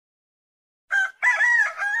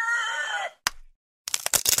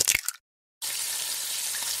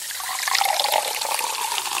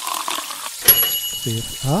see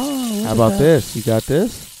if. Oh, how about this? You got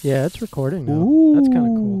this? Yeah, it's recording now. Ooh. That's kind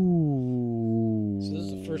of cool. So this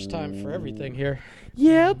is the first time for everything here.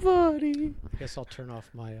 Yeah, buddy. I guess I'll turn off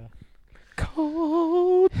my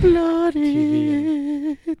Cold-blooded.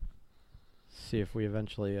 TV see if we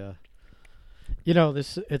eventually.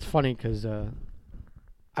 It's funny because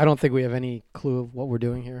I don't think we have any clue of what we're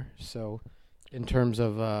doing here. So, in terms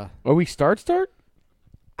of, Are we start?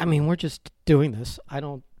 I mean, we're just doing this.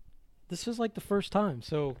 This is like the first time,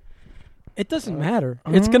 so it doesn't matter.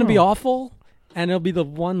 It's going to be awful, and it'll be the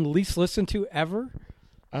one least listened to ever.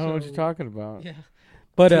 I don't know what you're talking about. Yeah,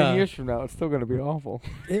 but 10 years from now, it's still going to be awful.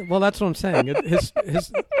 Well, that's what I'm saying.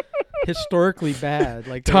 Historically bad.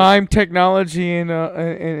 Like time, technology,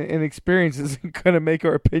 and experience isn't going to make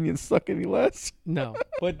our opinions suck any less. No,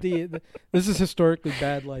 but this is historically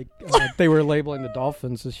bad. Like they were labeling the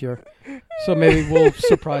Dolphins this year, so maybe we'll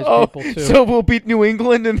surprise people too. So we'll beat New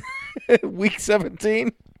England in week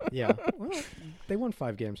 17. Yeah, well, they won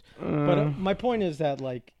 5 games. But my point is that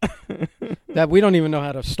that we don't even know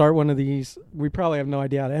how to start one of these. We probably have no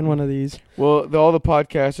idea how to end one of these. Well, all the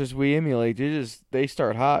podcasters we emulate, they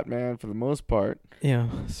start hot, man, for the most part. Yeah.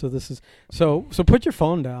 So this is so put your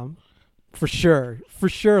phone down, for sure.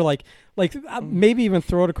 Like maybe even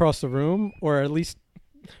throw it across the room, or at least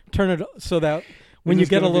turn it so that when you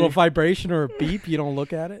get a little vibration or a beep, you don't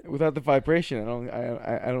look at it. Without the vibration,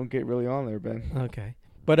 I don't get really on there, Ben. Okay.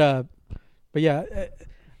 But yeah,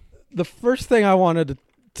 the first thing I wanted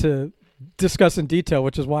to discuss in detail,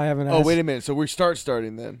 which is why I haven't asked. Oh, wait a minute. So we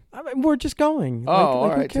starting then. I mean, we're just going. All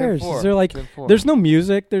right. Who cares? 10-4. Is there 10-4. There's no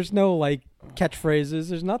music. There's no catchphrases.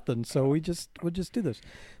 There's nothing. So we'll just do this.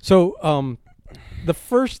 So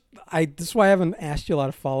this is why I haven't asked you a lot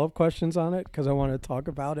of follow-up questions on it, because I want to talk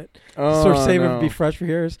about it. Sort of save it to be fresh for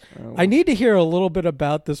yours. I need to hear a little bit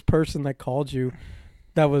about this person that called you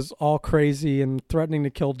that was all crazy and threatening to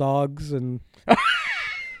kill dogs and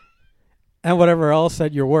and whatever else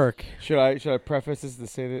at your work. Should I preface this to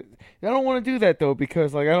say that I don't want to do that though,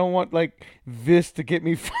 because I don't want this to get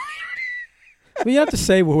me fired. Well, you have to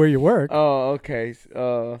say where you work. Oh, okay.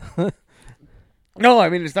 No, I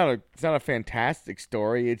mean it's not a fantastic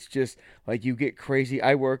story. It's just you get crazy.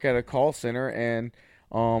 I work at a call center and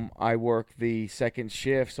I work the second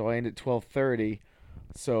shift, so I end at 12:30.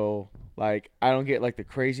 So I don't get the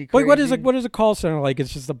crazy. Wait, what is a call center like?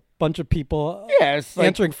 It's just a bunch of people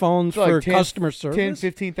answering phones for customer service? 10,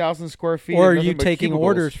 15,000 square feet. Or are you taking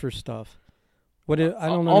orders for stuff? I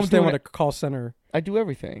don't understand what a call center. I do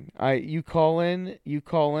everything. You call in,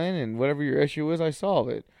 and whatever your issue is, I solve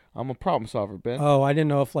it. I'm a problem solver, Ben. Oh, I didn't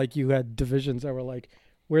know if you had divisions that were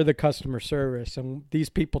we're the customer service and these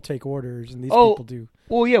people take orders and these people do.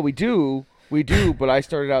 Well, yeah, we do. We do, but I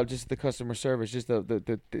started out just the customer service, just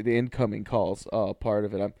the incoming calls part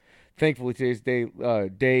of it. I'm thankfully today's day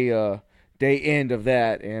end of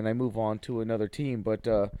that, and I move on to another team. But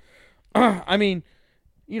I mean,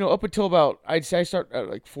 up until about I start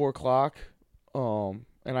at 4:00,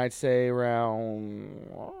 and I'd say around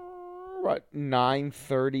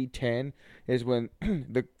 9:30, 10 is when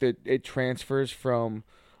it transfers from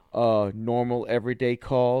normal everyday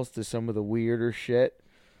calls to some of the weirder shit.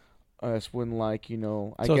 It's when I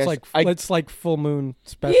so guess it's like full moon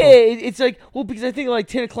special. Yeah, it's because I think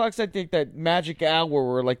 10 o'clock's that magic hour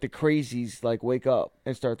where the crazies wake up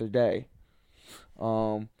and start their day.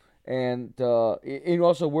 And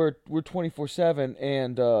also we're 24/7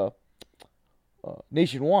 and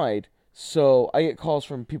nationwide, so I get calls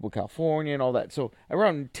from people in California and all that. So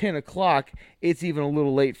around 10 o'clock, it's even a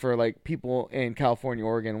little late for people in California,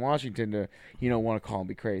 Oregon, and Washington to want to call and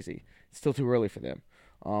be crazy. It's still too early for them.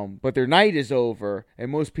 But their night is over,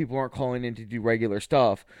 and most people aren't calling in to do regular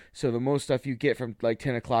stuff. So the most stuff you get from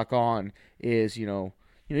 10 o'clock on is, you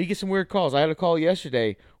get some weird calls. I had a call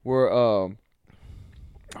yesterday where,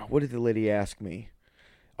 what did the lady ask me?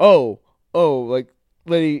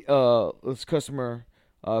 Lady, this customer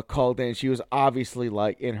called in. She was obviously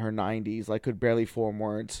in her 90s, could barely form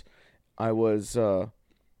words. I was,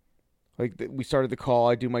 we started the call.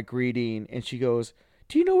 I do my greeting, and she goes,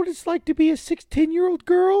 "Do you know what it's like to be a 16-year-old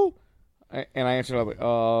girl?" And I answered,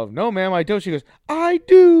 "No, ma'am, I don't." She goes, "I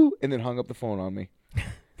do," and then hung up the phone on me.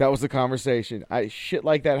 That was the conversation. Shit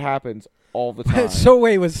like that happens all the time. So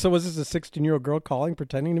was this a 16-year-old girl calling,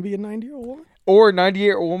 pretending to be a 90-year-old woman? Or a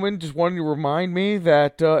 90-year-old woman just wanting to remind me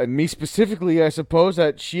that, and me specifically, I suppose,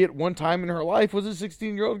 that she at one time in her life was a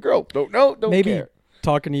 16-year-old girl. Don't know, don't Maybe care.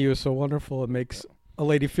 Talking to you is so wonderful, it makes a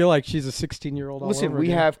lady feel like she's a 16-year-old. Listen,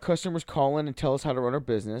 we have customers call in and tell us how to run our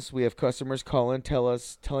business. We have customers call in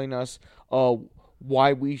telling us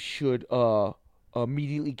why we should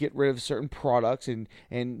immediately get rid of certain products, and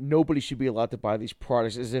nobody should be allowed to buy these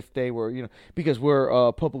products as if they were, because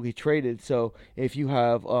we're publicly traded. So if you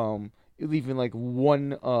have even like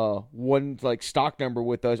one like stock number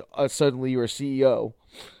with us, suddenly you're a CEO,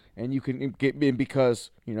 and you can get in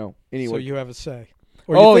because anyway. So you have a say.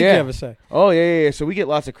 Or you think yeah. you have a say. Oh yeah. So we get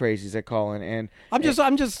lots of crazies that call in, and I'm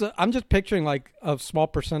just picturing like a small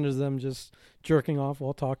percentage of them just jerking off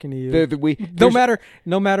while talking to you.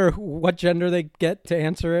 No matter what gender they get to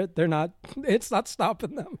answer it, it's not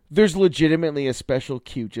stopping them. There's legitimately a special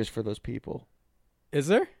queue just for those people. Is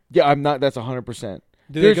there? Yeah, I'm not. That's 100%.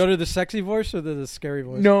 Do they go to the sexy voice or the scary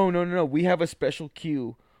voice? No. We have a special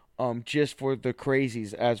queue, just for the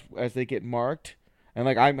crazies as they get marked. And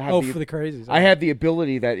like for the crazies. I have the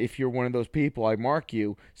ability that if you're one of those people, I mark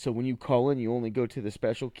you. So when you call in, you only go to the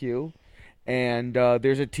special queue. And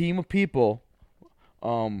there's a team of people,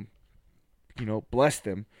 bless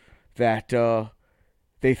them, that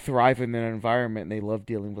they thrive in that environment and they love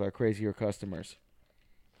dealing with our crazier customers.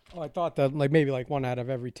 Oh, I thought that maybe 1 out of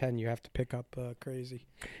every 10 you have to pick up crazy.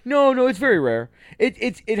 No, it's very rare.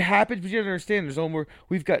 It happens, but you understand.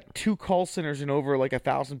 We've got 2 call centers and over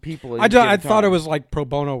 1,000 people. I thought it was like pro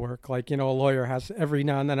bono work, a lawyer has every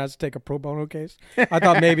now and then has to take a pro bono case. I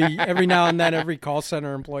thought maybe every now and then every call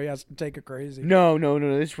center employee has to take a crazy. No.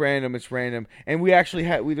 It's random. And we actually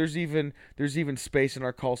there's even space in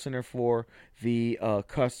our call center for the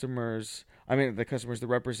customers. The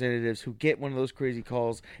representatives who get one of those crazy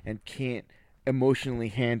calls and can't emotionally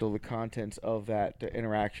handle the contents of that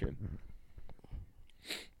interaction.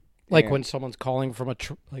 When someone's calling from a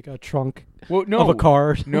trunk of a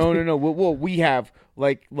car. No. Well, we have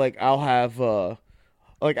I'll have for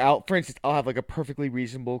instance, I'll have a perfectly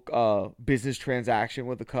reasonable business transaction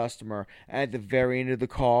with a customer, and at the very end of the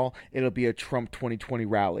call, it'll be a Trump 2020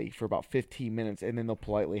 rally for about 15 minutes, and then they'll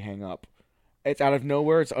politely hang up. It's out of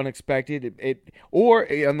nowhere. It's unexpected. Or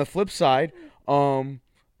on the flip side, the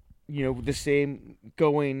same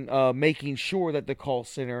making sure that the call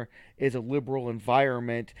center is a liberal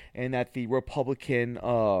environment and that the Republican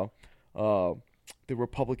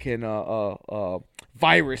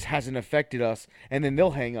virus hasn't affected us, and then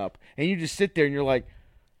they'll hang up, and you just sit there and you're like,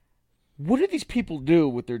 what do these people do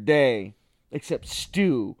with their day except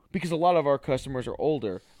stew? Because a lot of our customers are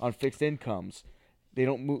older on fixed incomes. They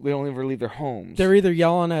don't move, they don't ever leave their homes. They're either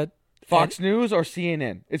yelling at Fox News or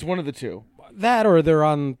CNN. It's one of the two. That or they're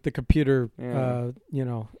on the computer, Yeah.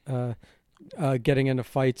 getting into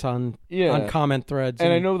fights on comment threads.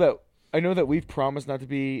 And I know that we've promised not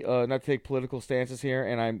to take political stances here,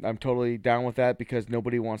 and I'm totally down with that because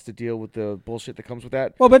nobody wants to deal with the bullshit that comes with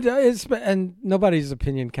that. Well, and nobody's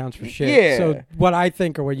opinion counts for shit. Yeah. So what I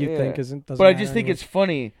think or what you think doesn't. But I just think it's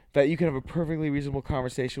funny that you can have a perfectly reasonable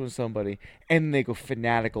conversation with somebody and they go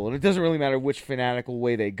fanatical, and it doesn't really matter which fanatical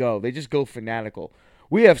way they go. They just go fanatical.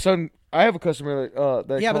 I have a customer that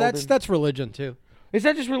but that's religion too. It's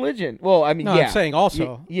not just religion. Well, I mean, I'm saying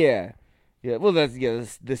also. Yeah. Well, that's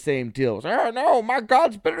the same deal. Oh no, my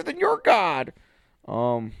God's better than your God.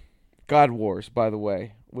 God Wars, by the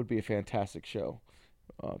way, would be a fantastic show.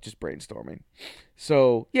 Just brainstorming.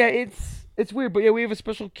 So yeah, it's weird, but yeah, we have a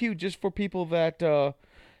special queue just for people that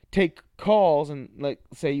take calls, and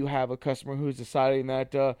say you have a customer who's deciding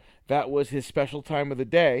that that was his special time of the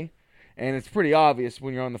day, and it's pretty obvious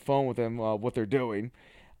when you're on the phone with them what they're doing.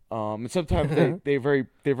 And sometimes they're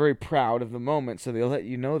very proud of the moment, so they'll let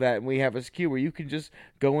you know that. And we have a queue where you can just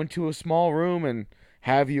go into a small room and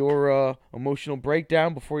have your emotional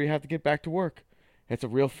breakdown before you have to get back to work. It's a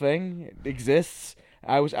real thing. It exists.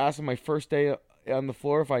 I was asked on my first day on the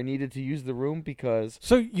floor if I needed to use the room because.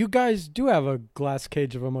 So you guys do have a glass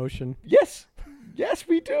cage of emotion. Yes,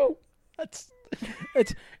 we do. It's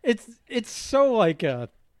so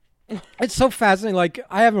it's so fascinating.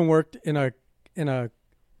 I haven't worked in a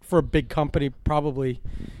for a big company probably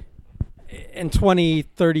in 20,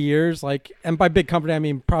 30 years. And by big company I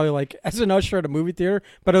mean probably as an usher at a movie theater,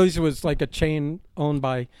 but at least it was a chain owned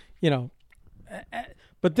by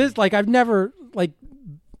But this I've never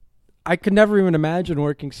I could never even imagine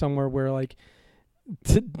working somewhere where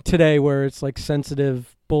today where it's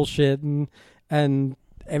sensitive bullshit and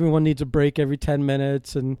everyone needs a break every 10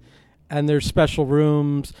 minutes and there's special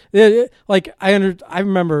rooms. I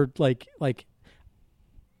remember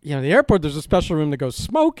the airport, there's a special room that goes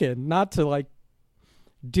smoking, not to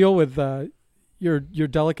deal with your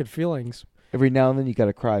delicate feelings. Every now and then you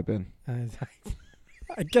gotta cry, Ben.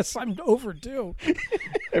 I guess I'm overdue.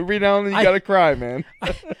 Every now and then you gotta cry, man.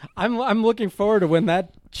 I'm looking forward to when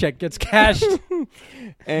that check gets cashed.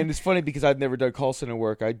 And it's funny because I've never done call center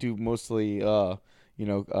work. I do mostly,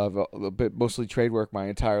 mostly trade work my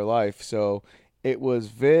entire life. So It was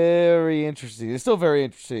very interesting. It's still very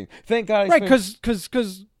interesting. Thank God. Right,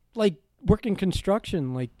 because like working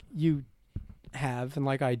construction, like you have and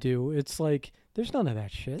like I do, it's like there's none of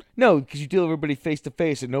that shit. No, because you deal with everybody face to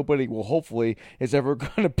face, and nobody will hopefully is ever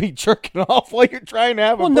going to be jerking off while you're trying to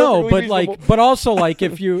have. Well, no, but but also like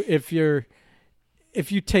if you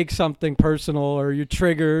take something personal or you're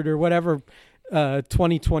triggered or whatever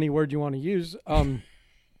 2020 word you want to use,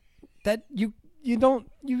 that you got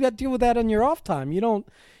to deal with that on your off time. You don't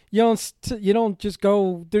just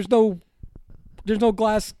go. There's no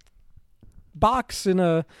glass box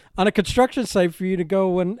on a construction site for you to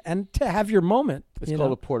go and to have your moment. It's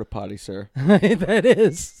called a porta potty, sir. That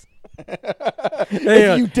is.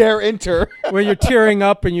 If you dare enter. When you're tearing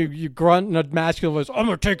up and you grunt in a masculine voice, I'm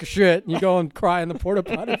gonna take a shit, and you go and cry in the porta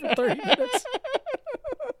potty for 30 minutes.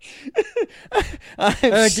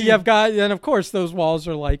 And of course those walls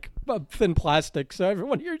are like thin plastic, so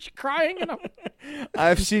everyone hears you crying. And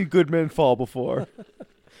I've seen good men fall before.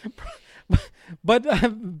 But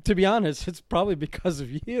to be honest, it's probably because of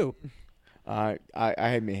you. I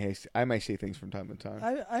may say things from time to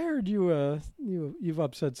time. I heard you've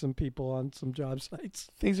upset some people on some job sites.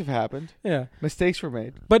 Things have happened. Yeah, mistakes were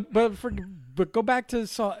made. But go back to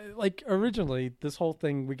like originally this whole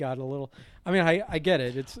thing we got a little. I mean, I get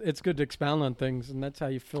it. It's good to expound on things, and that's how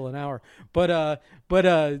you fill an hour. But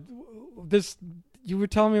this you were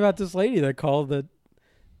telling me about this lady that called that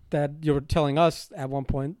you were telling us at one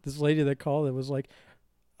point. This lady that called, it was like,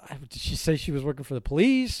 did she say she was working for the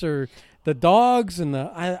police or the dogs and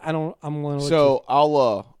I'm going to. So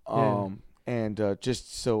I'll and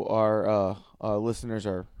just so our listeners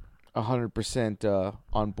are 100%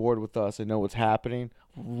 on board with us and know what's happening.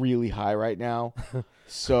 Really high right now,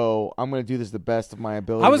 so I'm going to do this the best of my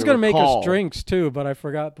ability. I was going to make us drinks too, but I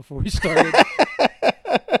forgot before we started.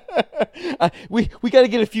 We got to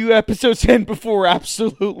get a few episodes in before we're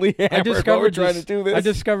absolutely hammered while we're trying to do this. I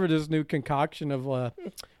discovered this new concoction of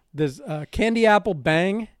this candy apple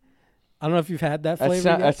bang. I don't know if you've had that flavor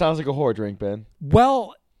yet. That sounds like a whore drink, Ben.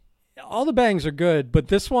 Well, all the bangs are good, but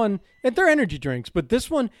this one, they're energy drinks, but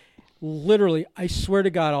this one, literally, I swear to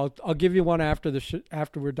God, I'll give you one after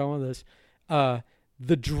after we're done with this.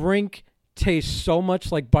 The drink tastes so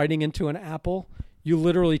much like biting into an apple. You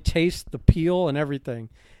literally taste the peel and everything.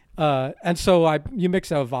 And so you mix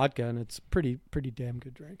that with vodka, and it's pretty damn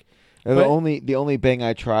good drink. The only bang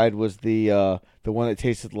I tried was the one that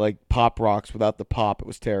tasted like Pop Rocks without the pop. It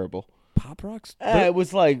was terrible. Pop Rocks? It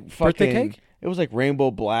was like fucking birthday cake. It was like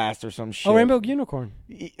Rainbow Blast or some shit. Oh, Rainbow Unicorn.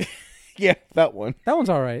 Yeah, that one. That one's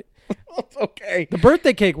all right. It's okay. The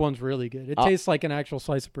birthday cake one's really good. It tastes like an actual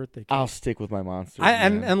slice of birthday cake. I'll stick with my Monsters.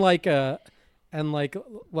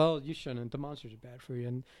 Well, you shouldn't. The Monsters are bad for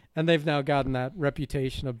you, and they've now gotten that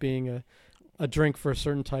reputation of being a drink for a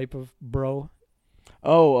certain type of bro.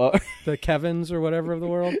 Oh, the Kevins or whatever of the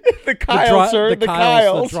world. The Kyles, sir. The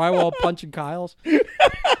Kyles. The drywall punching Kyles.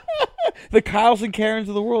 The Kyles and Karens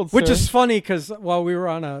of the world, which sir. is funny because while we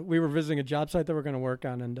were visiting a job site that we're going to work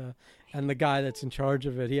on, and the guy that's in charge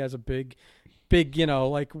of it, he has a big,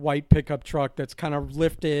 like white pickup truck that's kind of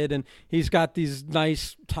lifted, and he's got these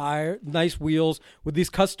nice wheels with these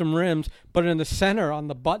custom rims, but in the center on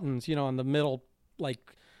the buttons, on the middle, like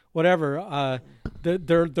whatever,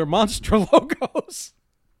 they're monster logos.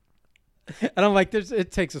 And I'm like,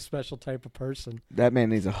 it takes a special type of person. That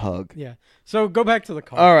man needs a hug. Yeah. So go back to the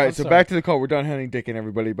call. All right. Back to the call. We're done hunting dick and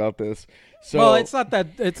everybody about this. So, well, it's not that.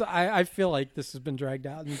 I feel like this has been dragged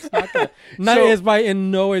out. And it's not that. In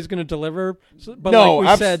no way is going to deliver. But no,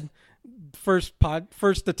 like we said, first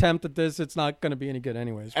attempt at this, it's not going to be any good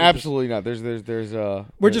anyways. Absolutely not.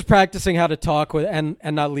 We're just practicing how to talk with and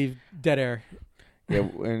not leave dead air. Yeah,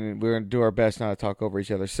 and we're going to do our best not to talk over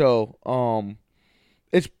each other. So,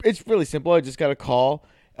 It's really simple. I just got a call.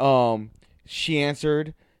 She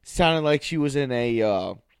answered. Sounded like she was in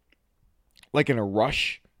a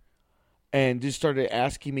rush, and just started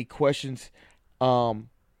asking me questions. That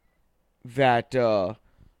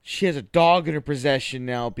she has a dog in her possession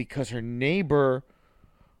now because her neighbor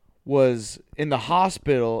was in the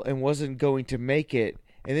hospital and wasn't going to make it.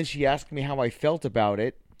 And then she asked me how I felt about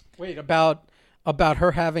it. Wait, about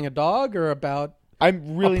her having a dog or about?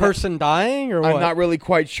 I'm really a person dying, or what? I'm not really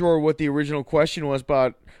quite sure what the original question was,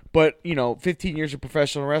 but 15 years of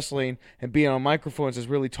professional wrestling and being on microphones has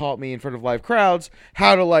really taught me in front of live crowds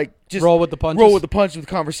how to just roll with the punches. Roll with the punches with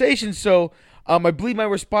conversations. So I believe my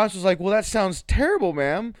response was like, "Well, that sounds terrible,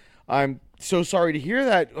 ma'am. I'm so sorry to hear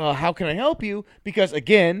that. How can I help you?" Because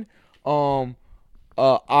again, I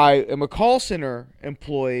am a call center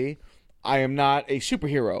employee. I am not a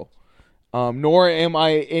superhero. Nor am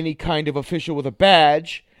I any kind of official with a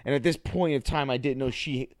badge, And at this point of time, I didn't know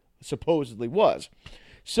she supposedly was.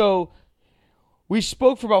 So we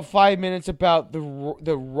spoke for about 5 minutes about the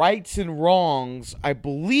rights and wrongs. I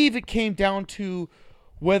believe it came down to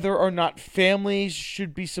whether or not families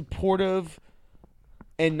should be supportive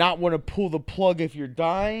and not want to pull the plug if you're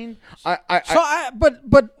dying.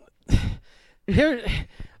 But here,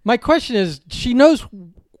 my question is, she knows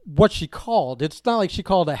what she called. It's not like she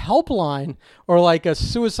called a helpline or like a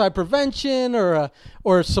suicide prevention or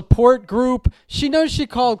a support group. She knows she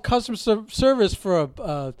called customer service for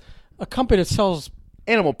a company that sells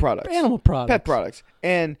animal products, pet products,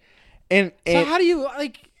 and so how do you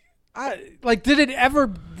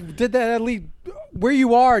did that at least where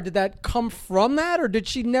you are? Did that come from that, or did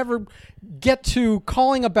she never get to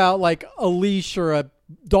calling about like a leash or a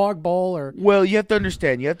dog bowl or? Well, you have to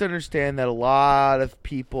understand that a lot of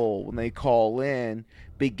people, when they call in,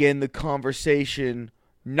 begin the conversation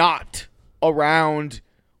not around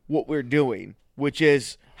what we're doing, which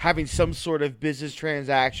is having some sort of business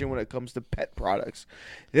transaction when it comes to pet products.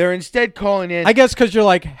 They're instead calling in, I guess, because you're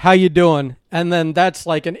like, how you doing? And then that's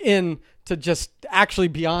like an in to just actually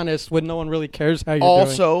be honest when no one really cares how you're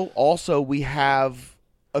doing. Also, we have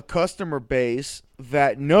a customer base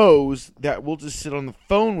that knows that we'll just sit on the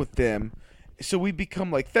phone with them. So we become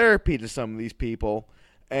like therapy to some of these people.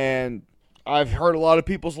 And I've heard a lot of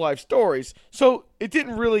people's life stories. So it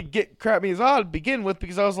didn't really crap me as odd to begin with,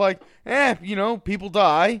 because I was like, people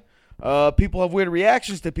die. People have weird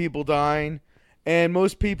reactions to people dying. And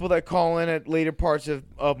most people that call in at later parts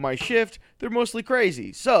of my shift, they're mostly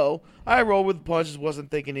crazy. So I rolled with the punches, wasn't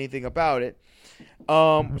thinking anything about it.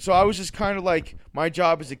 So I was just kind of like, my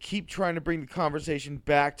job is to keep trying to bring the conversation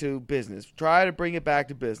back to business. Try to bring it back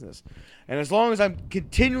to business. And as long as I'm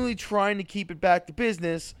continually trying to keep it back to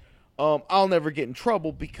business, I'll never get in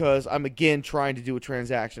trouble, because I'm, again, trying to do a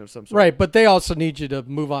transaction of some sort. Right, but they also need you to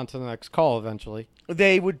move on to the next call eventually.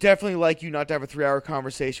 They would definitely like you not to have a 3-hour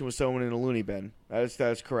conversation with someone in a loony bin. That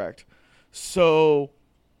is correct. So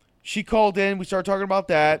she called in. We started talking about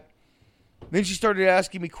that. Then she started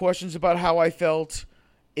asking me questions about how I felt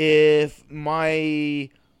if my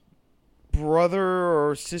brother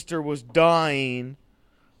or sister was dying,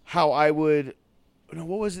 how I would... No,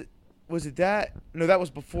 what was it? Was it that? No, that was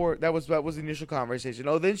before. That was the initial conversation.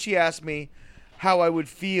 Oh, then she asked me how I would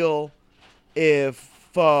feel if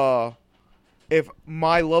my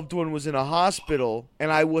loved one was in a hospital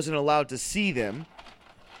and I wasn't allowed to see them.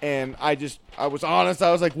 And I was honest.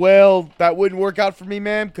 I was like, well, that wouldn't work out for me,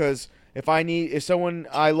 ma'am, because if someone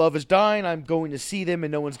I love is dying, I'm going to see them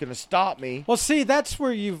and no one's going to stop me. Well, see, that's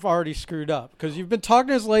where you've already screwed up, because you've been talking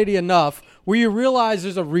to this lady enough where you realize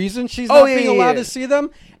there's a reason she's not being allowed to see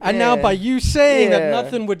them. And now by you saying that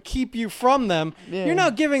nothing would keep you from them, you're now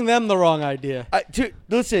giving them the wrong idea.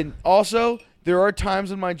 Listen, also, there are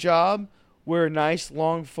times in my job where a nice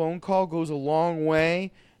long phone call goes a long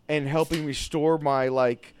way in helping restore my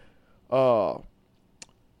my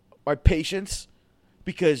patience.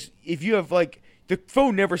 Because if you have the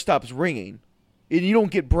phone never stops ringing, and you don't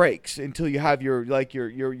get breaks until you have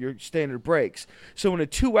your standard breaks. So in a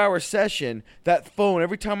 2-hour session, that phone,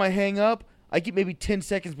 every time I hang up, I get maybe 10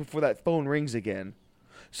 seconds before that phone rings again.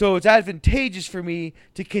 So it's advantageous for me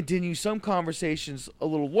to continue some conversations a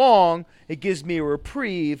little long. It gives me a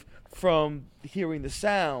reprieve from hearing the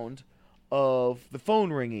sound of the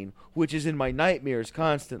phone ringing, which is in my nightmares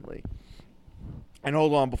constantly. And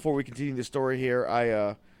hold on, before we continue the story here,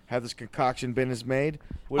 I have this concoction Ben has made.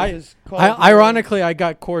 What is it called? Ironically, I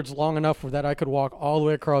got cords long enough that I could walk all the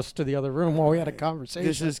way across to the other room while we had a conversation.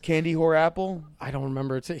 This is Candy Whore Apple? I don't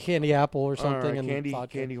remember. It's a candy apple or something. Right,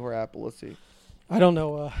 Candy Whore Apple. Let's see. I don't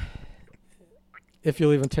know if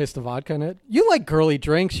you'll even taste the vodka in it. You like girly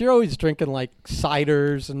drinks. You're always drinking like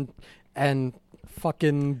ciders and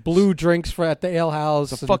fucking blue drinks at the ale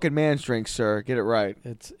house. It's a fucking man's drink, sir. Get it right.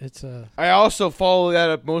 It's a. I also follow that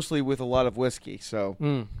up mostly with a lot of whiskey.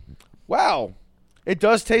 So, wow, it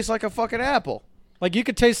does taste like a fucking apple. Like you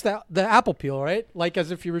could taste the apple peel, right? Like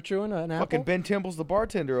as if you were chewing an apple. Fucking Ben Timble's the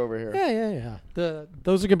bartender over here. Yeah.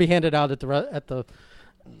 Those are gonna be handed out at the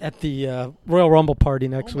Royal Rumble party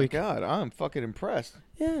next week. Oh my god, I'm fucking impressed.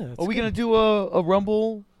 Yeah. Are we gonna do a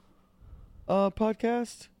Rumble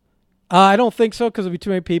podcast? I don't think so, because there'll be too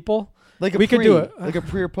many people. We could do it like a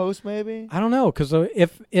pre or post, maybe. I don't know, because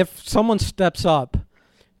if someone steps up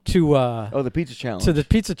to the pizza challenge, to the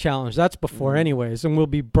pizza challenge, that's before anyways, and we'll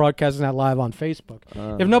be broadcasting that live on Facebook.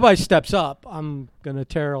 If nobody steps up, I'm gonna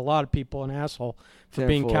tear a lot of people an asshole for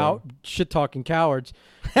being shit talking cowards.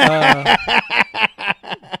 But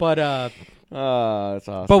that's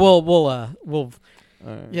awesome. But we'll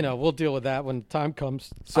you know, we'll deal with that when the time comes.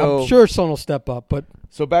 So- I'm sure someone will step up, but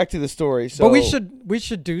So back to the story. So but we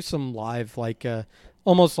should do some live, like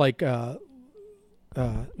almost like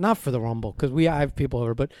not for the Rumble because I have people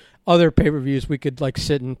over, but other pay-per-views we could like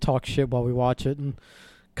sit and talk shit while we watch it and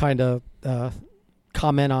kind of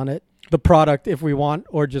comment on it, the product if we want,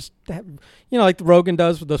 or just have, you know, like Rogan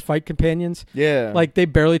does with those fight companions. yeah, Like they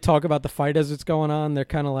barely talk about the fight as it's going on. They're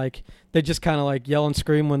kind of like they just kind of like yell and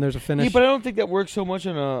scream when there's a finish. yeah, but I don't think that works so much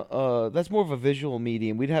on a. That's more of a visual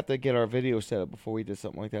medium. We'd have to get our video set up before we did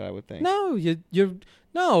something like that. I would think. No,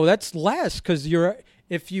 no, that's less because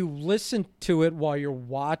if you listen to it while you're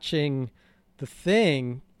watching the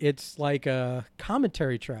thing, it's like a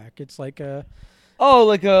commentary track. It's like a Oh,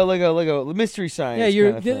 like a mystery science. yeah.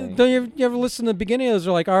 kind of thing. Don't you ever listen to the beginning of those?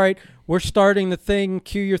 They're like, all right, we're starting the thing.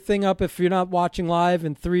 Cue your thing up if you're not watching live.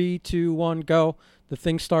 In 3, 2, 1, go. The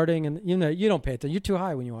thing's starting, and you know you don't pay attention. You're too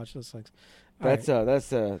high when you watch those things. All That's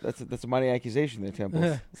right. a mighty accusation there, Temples.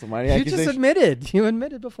 That's a mighty You accusation. just admitted. You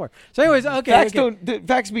admitted before. So, anyways, okay. Facts okay.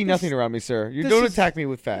 facts mean nothing around me, sir. You this don't is- attack me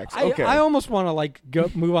with facts. Okay. I almost want to like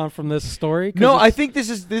move on from this story. 'cause No, it's- I think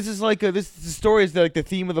this is like this story is like the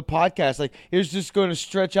theme of the podcast. Like it's just going to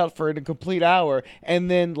stretch out for a complete hour,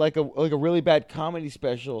 and then like a really bad comedy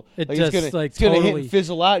special. It like just, it's gonna like, it's gonna hit totally- and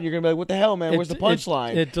fizzle out, and you're gonna be like, "What the hell, man? It- Where's the it-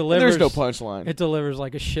 punchline?" it And there's no delivers- punchline. It delivers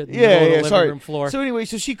like a shit in the yeah, middle yeah. of the Sorry. living room floor. So anyway,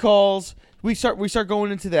 so she calls. We start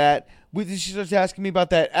going into that. She starts asking me about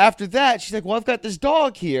that. After that, she's like, "Well, I've got this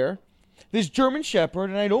dog here, this German Shepherd,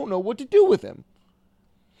 and I don't know what to do with him."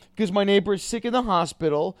 Because my neighbor is sick in the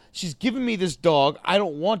hospital. She's giving me this dog. I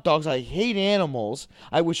don't want dogs. I hate animals.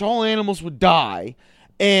 I wish all animals would die.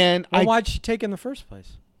 And Well, why'd she take it in the first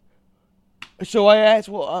place? so I asked,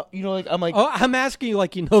 well, I'm like, Oh, I'm asking you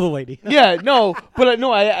like you know the lady. yeah, no, but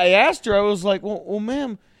no, I asked her. I was like, well,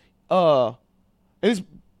 ma'am, and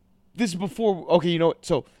this is before. Okay, you know what?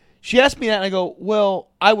 So she asked me that, and I go, well,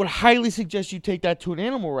 I would highly suggest you take that to an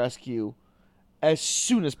animal rescue as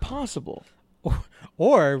soon as possible.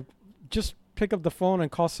 Or just pick up the phone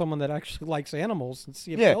and call someone that actually likes animals and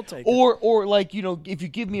see if Yeah, they'll take it. or like if you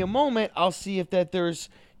give me a moment, I'll see if that there's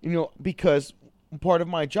because part of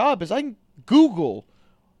my job is I can Google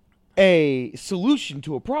a solution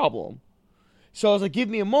to a problem. So I was like, give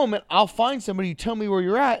me a moment, I'll find somebody, you tell me where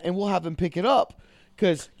you're at, and we'll have them pick it up.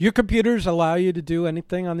 Because Your computers allow you to do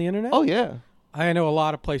anything on the internet? oh yeah, I know a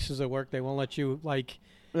lot of places at work they won't let you like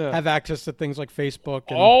have access to things like Facebook.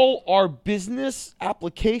 And all our business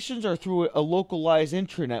applications are through a localized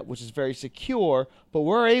intranet, which is very secure. But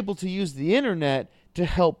we're able to use the internet to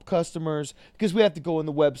help customers because we have to go on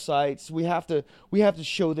the websites. We have to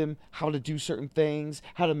show them how to do certain things,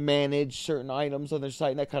 how to manage certain items on their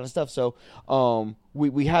site, and that kind of stuff. So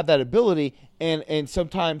we have that ability, and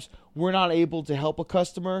sometimes we're not able to help a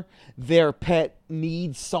customer. Their pet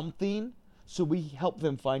needs something, so we help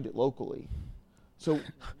them find it locally. So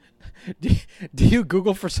do you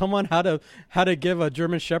Google for someone how to give a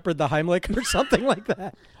German Shepherd the Heimlich or something like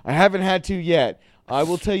that? I haven't had to yet. I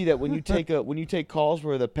will tell you that when you take calls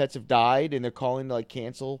where the pets have died and they're calling to like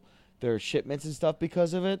cancel their shipments and stuff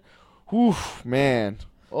because of it, whew, man,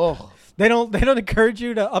 oh. They don't encourage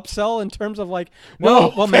you to upsell in terms of like,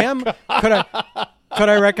 No. well, ma'am, could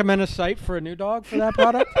I recommend a site for a new dog for that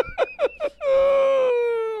product?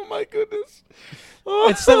 Oh my goodness.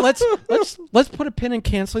 Instead, let's put a pin in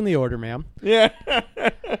canceling the order, ma'am. Yeah.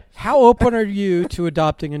 How open are you to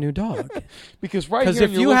adopting a new dog? Because right Because here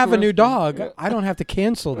if in your you have a local new restaurant- dog, I don't have to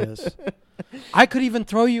cancel this. I could even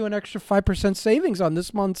throw you an extra 5% savings on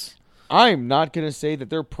this month's. I'm not gonna say that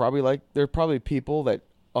they're probably people that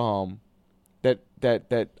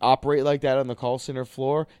that operate like that on the call center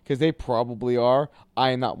floor because they probably are.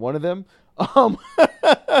 I am not one of them.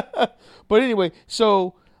 But anyway,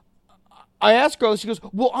 so I asked her. She goes,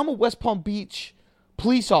 "Well, I'm a West Palm Beach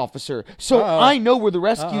police officer, so I know where the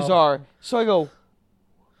rescues are." So I go,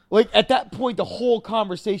 like at that point, the whole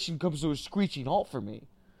conversation comes to a screeching halt for me.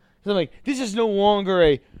 So I'm like, this is no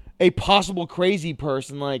longer a possible crazy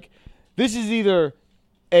person. Like, this is either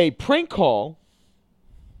a prank call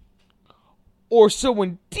or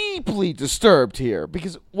someone deeply disturbed here.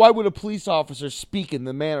 Because why would a police officer speak in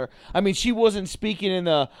the manner? I mean, she wasn't speaking in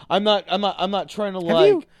the. I'm not trying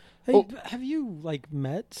to Have you like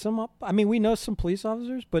met some? I mean, we know some police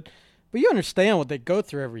officers, but you understand what they go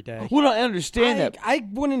through every day. Well, I understand that. I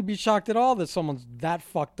wouldn't be shocked at all that someone's that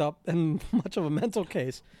fucked up and much of a mental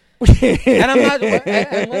case. And I'm not.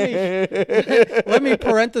 And let me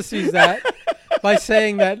parentheses that by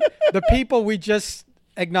saying that the people we just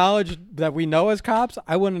acknowledged that we know as cops,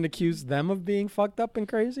 I wouldn't accuse them of being fucked up and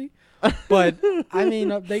crazy. But I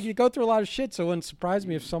mean, they go through a lot of shit, so it wouldn't surprise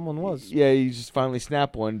me if someone was. Yeah, you just finally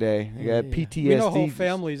snap one day. You got PTSD. We know whole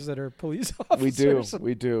families that are police officers.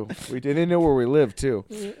 We do. They know where we live too.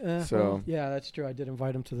 So yeah, that's true. I did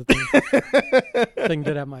invite him to the thing. Thing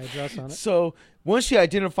did have my address on it. So once she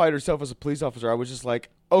identified herself as a police officer, I was just like,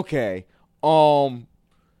 okay,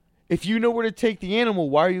 if you know where to take the animal,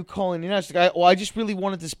 why are you calling in? She's like, I just really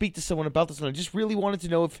wanted to speak to someone about this, and I just really wanted to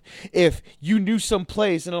know if you knew some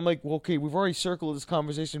place. And I'm like, well, okay, we've already circled this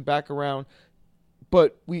conversation back around,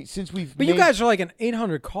 but you guys are like an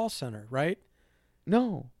 800 call center, right?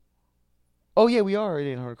 No. Oh yeah, we are an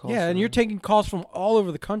 800 call center. Yeah, and you're taking calls from all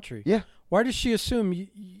over the country. Yeah. Why does she assume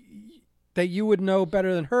that you would know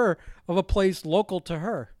better than her of a place local to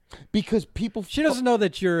her? Because people... She doesn't know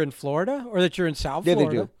that you're in Florida or that you're in South Florida.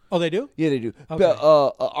 They do. Oh, they do? Yeah, they do. Okay. But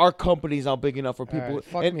our company's not big enough for people.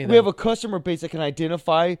 Right, we have a customer base that can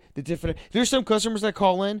identify the different... There's some customers that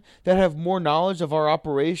call in that have more knowledge of our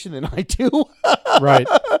operation than I do. Right.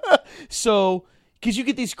 So... Because you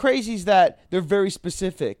get these crazies that they're very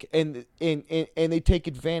specific and they take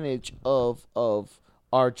advantage of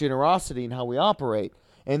our generosity and how we operate.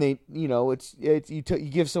 And they, it's you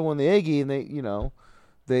give someone the Iggy and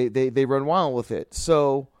they run wild with it.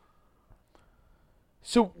 So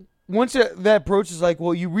once that approach is like,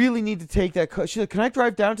 well, you really need to take that. She's like, can I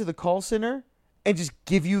drive down to the call center and just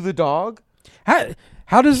give you the dog?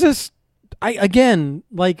 How does this?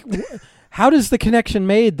 How does the connection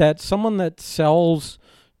made that someone that sells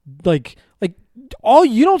like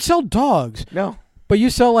you don't sell dogs? No, but you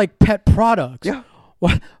sell like pet products. Yeah.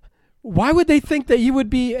 Why would they think that you would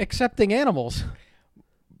be accepting animals?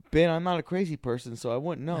 Ben, I'm not a crazy person, so I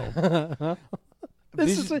wouldn't know.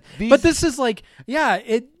 This is like,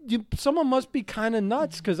 someone must be kind of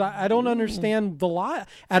nuts because I don't understand the lie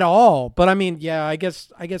at all. But I mean, yeah, I guess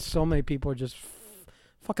so many people are just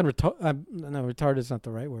fucking retarded. No, retarded is not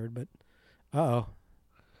the right word, but oh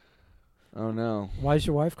no. Why is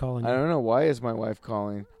your wife calling you? I don't know. Why is my wife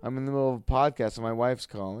calling? I'm in the middle of a podcast and my wife's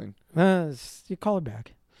calling. You call her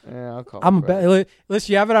back. Yeah, I'll call.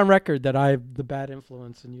 Listen, you have it on record that I have the bad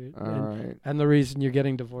influence in you, right. And the reason you're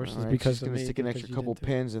getting divorced is because she's of me. She's gonna stick an extra couple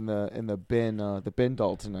pins in the bin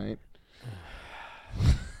doll tonight.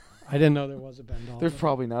 I didn't know there was a bin doll. There's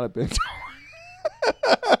probably not a bin doll.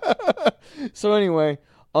 So anyway,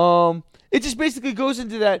 it just basically goes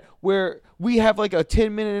into that where we have like a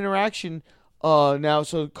 10-minute interaction now.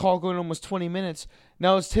 So the call going almost 20 minutes.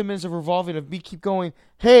 Now it's 10 minutes of revolving of me keep going.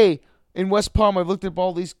 Hey. In West Palm, I've looked at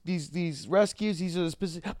all these rescues. These are the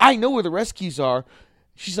specific. I know where the rescues are.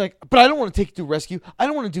 She's like, but I don't want to take you to rescue. I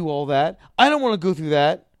don't want to do all that. I don't want to go through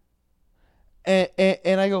that.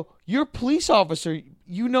 And I go, you're a police officer.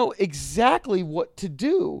 You know exactly what to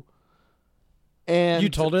do. And you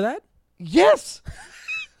told her that? Yes.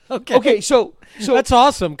 Okay. So that's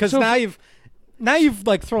awesome because now you've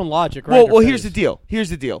like thrown logic. Right. Well, here's the deal.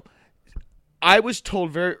 I was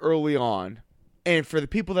told very early on. And for the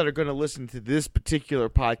people that are going to listen to this particular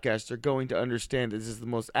podcast, they're going to understand this is the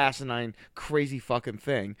most asinine, crazy fucking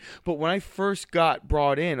thing. But when I first got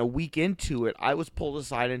brought in, a week into it, I was pulled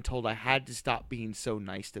aside and told I had to stop being so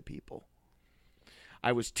nice to people.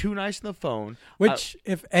 I was too nice on the phone. Which,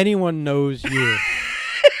 if anyone knows you...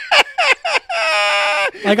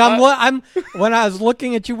 Like I'm when I was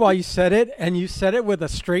looking at you while you said it, and you said it with a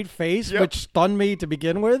straight face, which stunned me to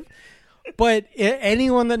begin with. But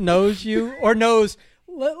anyone that knows you or knows,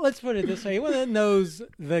 let's put it this way, anyone that knows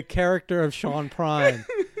the character of Sean Prime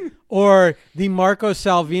or the Marco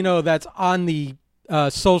Salvino that's on the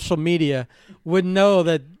social media would know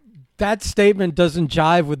that statement doesn't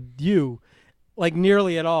jive with you like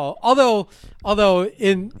nearly at all. Although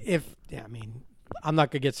I'm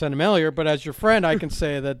not gonna get sentimental here, but as your friend, I can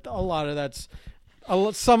say that a lot of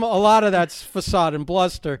that's facade and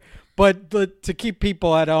bluster. But to keep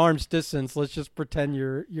people at arm's distance, let's just pretend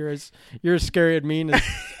you're as scary and mean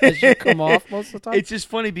as you come off most of the time. It's just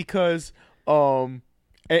funny because but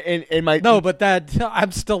that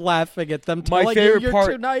I'm still laughing at them. My favorite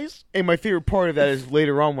part, too nice. And my favorite part of that is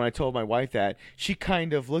later on when I told my wife that she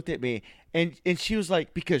kind of looked at me and she was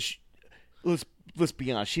like, because let's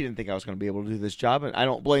be honest, she didn't think I was going to be able to do this job, and I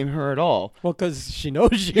don't blame her at all. Well, because she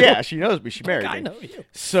knows you. Yeah, she knows me. She married me. I know you.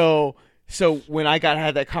 So when I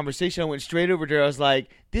had that conversation, I went straight over to her. I was like,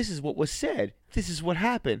 this is what was said. This is what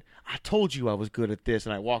happened. I told you I was good at this,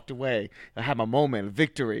 and I walked away. I had my moment of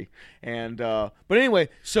victory. And but anyway,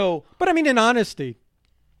 so... But I mean, in honesty,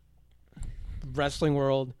 wrestling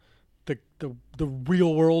world, the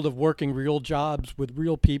real world of working real jobs with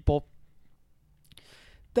real people,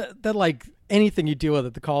 that like anything you deal with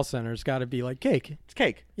at the call center has got to be like cake. It's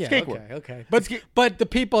cake. Yeah, It's cake okay, work. okay. But the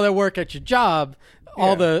people that work at your job,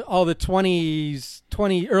 all the 20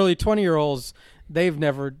 early 20-year-olds, they've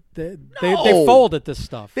never they fold at this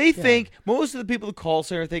stuff. They think most of the people at the call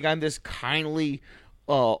center think I'm this kindly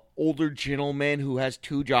older gentleman who has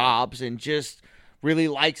 2 jobs and just really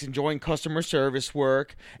likes enjoying customer service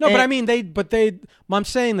work. No, but I mean I'm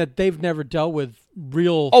saying that they've never dealt with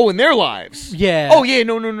real in their lives. Yeah. Oh yeah,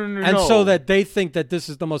 no. And so that they think that this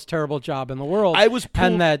is the most terrible job in the world. I was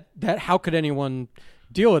pulled, and that how could anyone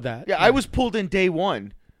deal with that? Yeah, I was pulled in day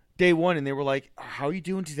one, and they were like, "How are you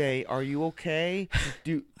doing today? Are you okay?"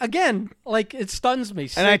 Again, like it stuns me.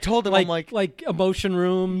 And I told them, like, I'm like emotion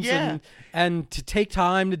rooms, Yeah. and to take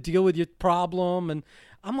time to deal with your problem, and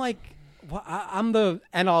I'm like, well,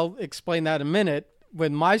 and I'll explain that in a minute.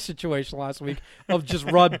 With my situation last week of just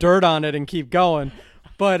rub dirt on it and keep going,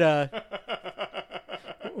 but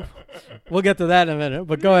we'll get to that in a minute.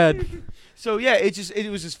 But go ahead. So yeah, it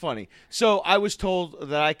was just funny. So I was told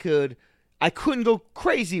that I couldn't go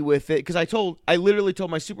crazy with it because I literally told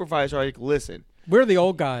my supervisor, like, listen, we're the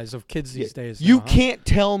old guys of kids these days. You now, huh? can't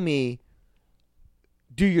tell me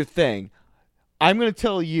do your thing. I'm going to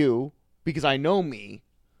tell you because I know me.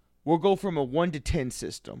 We'll go from a 1 to 10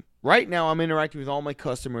 system. Right now, I'm interacting with all my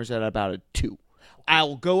customers at about a 2.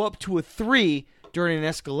 I'll go up to a 3 during an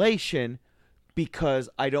escalation because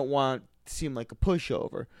I don't want to seem like a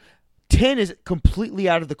pushover. 10 is completely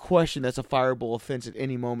out of the question. That's a fireable offense at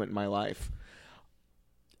any moment in my life.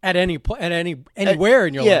 Anywhere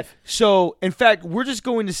in your life. So, in fact, we're just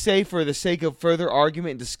going to say, for the sake of further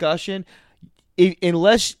argument and discussion,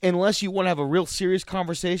 unless you want to have a real serious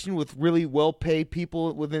conversation with really well-paid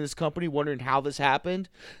people within this company wondering how this happened,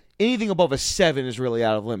 anything above a 7 is really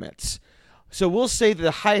out of limits. So we'll say that the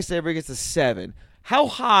highest ever gets a 7. How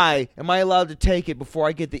high am I allowed to take it before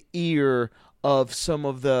I get the ear of some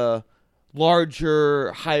of the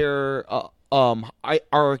larger, higher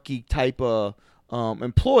hierarchy type of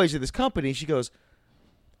employees of this company? She goes,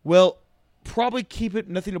 well, probably keep it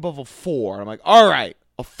nothing above a 4. I'm like, all right,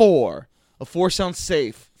 a 4. A 4 sounds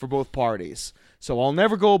safe for both parties. So I'll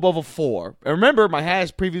never go above a 4. And remember, my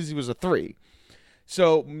highest previously was a 3.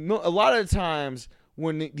 So a lot of the times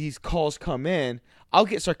when these calls come in, I'll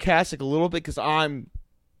get sarcastic a little bit because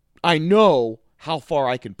I know how far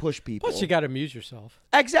I can push people. Plus, you got to amuse yourself.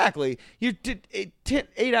 Exactly. You did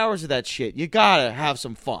 8 hours of that shit. You got to have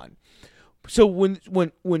some fun. So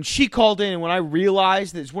when she called in and when I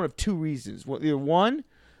realized that it's one of 2 reasons. Either 1,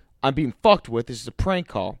 I'm being fucked with. This is a prank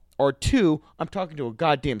call. Or 2, I'm talking to a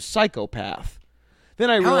goddamn psychopath.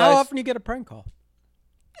 Then I realized... How often do you get a prank call?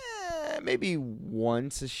 Maybe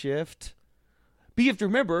once a shift. But you have to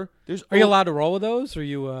remember... Are you allowed to roll with those? Or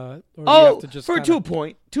you have to just to a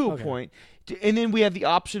point. To a point. And then we have the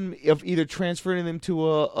option of either transferring them to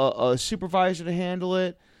a supervisor to handle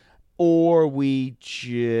it, or we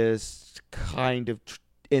just kind of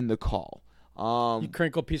end the call. You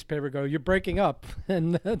crinkle a piece of paper, go, you're breaking up.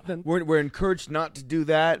 And then we're encouraged not to do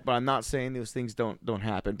that, but I'm not saying those things don't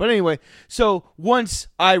happen. But anyway, so once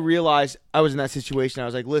I realized I was in that situation, I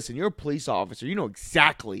was like, listen, you're a police officer. You know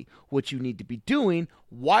exactly what you need to be doing.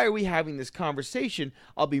 Why are we having this conversation?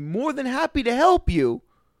 I'll be more than happy to help you,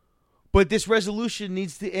 but this resolution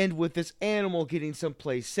needs to end with this animal getting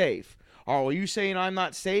someplace safe. Are you saying I'm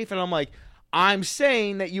not safe? And I'm like, I'm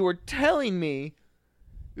saying that you are telling me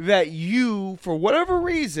that you, for whatever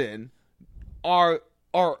reason, are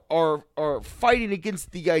fighting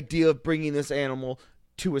against the idea of bringing this animal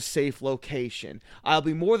to a safe location. I'll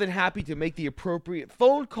be more than happy to make the appropriate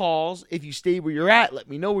phone calls if you stay where you're at. Let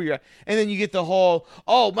me know where you're at. And then you get the whole,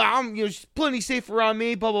 she's plenty safe around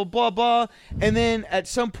me, blah, blah, blah, blah. And then at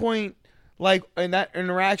some point, like in that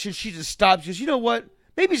interaction, she just stops. She goes, you know what?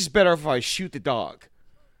 Maybe it's better if I shoot the dog.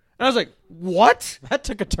 And I was like, what? That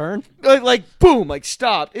took a turn. Like boom, like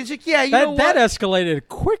stopped. It's like, yeah, you know what? That escalated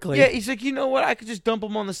quickly. Yeah, he's like, you know what? I could just dump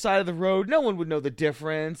him on the side of the road. No one would know the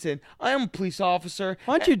difference. And I am a police officer.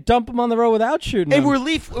 Why don't you dump him on the road without shooting him? We're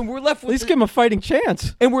left with at least give him a fighting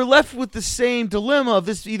chance. And we're left with the same dilemma of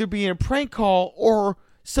this either being a prank call or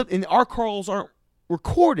something. And our calls aren't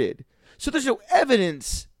recorded, so there's no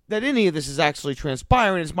evidence that any of this is actually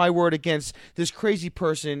transpiring. It's my word against this crazy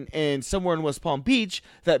person and somewhere in West Palm Beach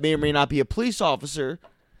that may or may not be a police officer,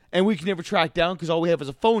 and we can never track down because all we have is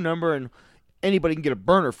a phone number and anybody can get a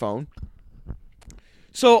burner phone.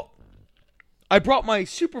 So I brought my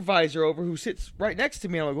supervisor over who sits right next to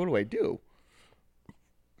me. I'm like, what do I do?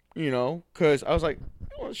 You know, because I was like,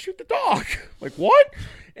 I want to shoot the dog. Like, what?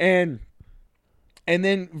 And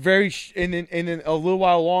then a little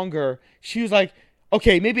while longer, she was like,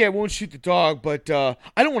 okay, maybe I won't shoot the dog, but I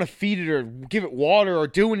don't want to feed it or give it water or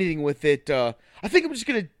do anything with it. I think I'm just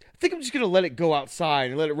gonna let it go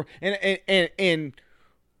outside and let it run. And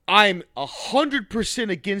I'm 100%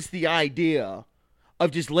 against the idea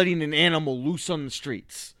of just letting an animal loose on the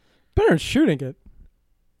streets. Better than shooting it.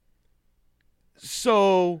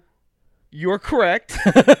 So you're correct.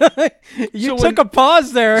 You took a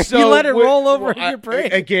pause there. You let it roll over in your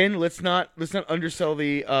brain. Again, let's not undersell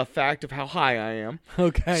the fact of how high I am.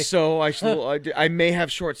 Okay. So I may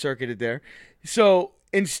have short circuited there. So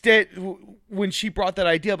instead, when she brought that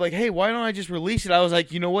idea up, like, hey, why don't I just release it? I was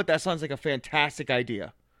like, you know what? That sounds like a fantastic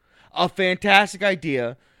idea. A fantastic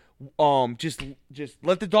idea. Just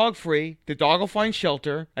let the dog free. The dog will find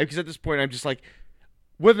shelter. Because at this point, I'm just like,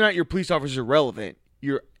 whether or not your police officer is irrelevant,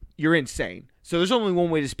 you're insane. So there's only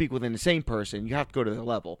one way to speak with an insane person. You have to go to their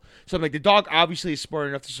level. So I'm like, the dog obviously is smart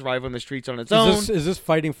enough to survive on the streets on its own. Is this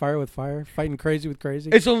fighting fire with fire? Fighting crazy with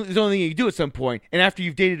crazy? It's the only thing you can do at some point. And after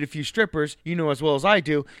you've dated a few strippers, you know as well as I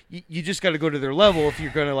do, you just got to go to their level if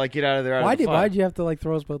you're going to like get out of there. Why'd you have to like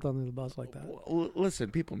throw us both under the bus like that? Well,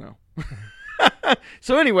 listen, people know.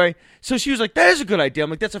 So anyway, so she was like, that is a good idea. I'm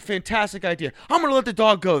like, that's a fantastic idea. I'm going to let the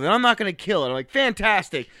dog go then. I'm not going to kill it. I'm like,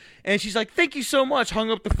 fantastic. And she's like, thank you so much.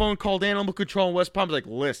 Hung up the phone, called Animal Control in West Palm. I was like,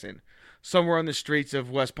 listen, somewhere on the streets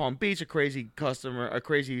of West Palm Beach, a crazy caller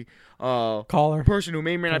person who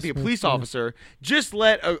may or may not be a police officer, just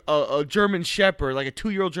let a German Shepherd, like a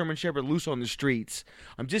 2-year-old German Shepherd, loose on the streets.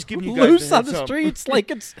 I'm just giving you guys loose on the streets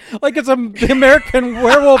like it's the American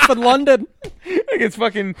Werewolf in London. Like it's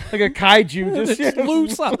fucking like a kaiju, just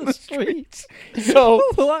loose on the streets. So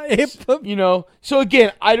you know. So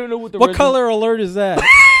again, I don't know what color alert is that.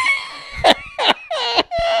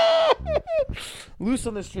 Loose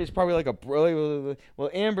on the street is probably like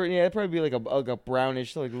amber. Yeah, it'd probably be like a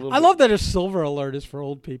brownish, like a little. I love that a silver alert is for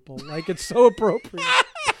old people. Like it's so appropriate.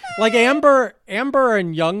 Like amber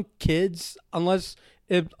and young kids, unless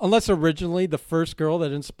originally the first girl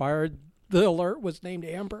that inspired the alert was named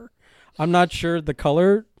Amber. I'm not sure the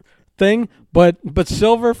color thing, but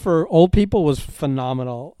silver for old people was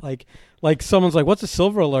phenomenal. Like someone's like, what's a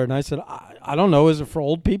silver alert? And I said, I don't know. Is it for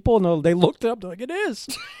old people? No, they looked it up. They're like, it is.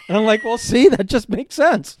 And I'm like, well, see, that just makes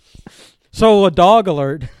sense. So a dog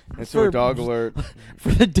alert. That's a dog alert.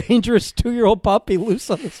 For the dangerous 2-year-old puppy loose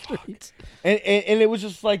on the streets. And it was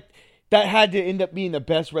just like, that had to end up being the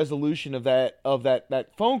best resolution of that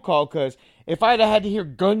phone call, because if I'd had to hear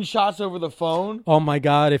gunshots over the phone. Oh, my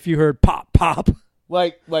God. If you heard pop, pop.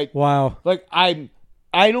 Like wow. Like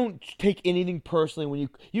I don't take anything personally when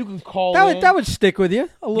you can call in. That would stick with you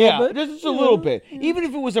a little bit. Yeah, just a little bit. Even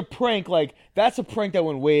if it was a prank, like that's a prank that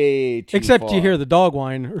went way too Except far. You hear the dog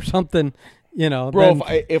whine or something, you know. Bro,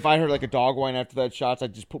 then... if I heard like a dog whine after that shots,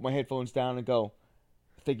 I'd just put my headphones down and go,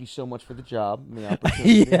 thank you so much for the job and the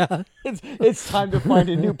opportunity. Yeah. It's time to find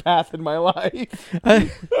a new path in my life.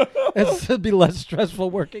 It'd be less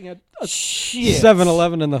stressful working at a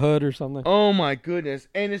 7-Eleven in the hood or something. Oh my goodness.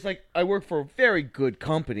 And it's like I work for a very good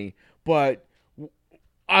company, but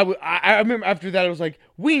I remember after that I was like,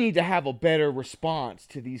 we need to have a better response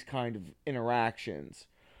to these kind of interactions.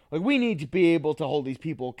 Like we need to be able to hold these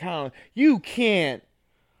people accountable. You can't.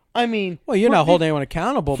 I mean, well, you're not holding anyone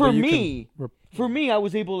accountable. For but you me, for me, I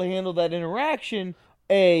was able to handle that interaction.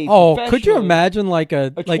 Could you imagine like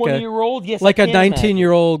a 20-year-old? Yes, like a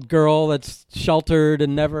 19-year-old girl that's sheltered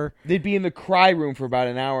and never. They'd be in the cry room for about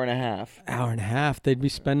an hour and a half. Hour and a half. They'd be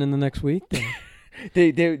spending the next week there.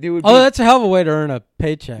 they would. Oh, that's a hell of a way to earn a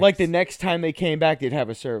paycheck. Like the next time they came back, they'd have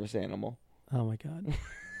a service animal. Oh my God.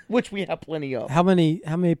 Which we have plenty of. How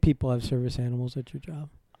many people have service animals at your job?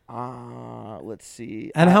 Let's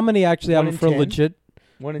see. And how many actually have them for 10? legit?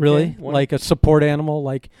 1 in really? 10? Like a support animal?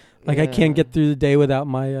 Like I can't get through the day without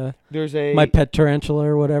my my pet tarantula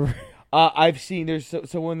or whatever. I've seen there's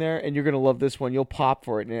someone there, and you're gonna love this one. You'll pop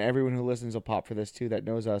for it, and everyone who listens will pop for this too. That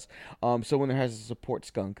knows us. Someone there has a support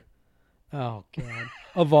skunk. Oh God!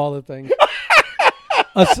 Of all the things.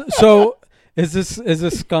 So is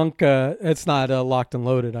this skunk? It's not locked and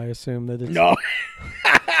loaded. I assume that it's no.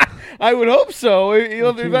 I would hope so.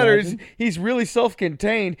 It'll be better. He's really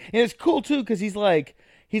self-contained, and it's cool too because he's like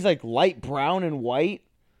light brown and white.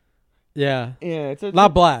 Yeah, yeah. It's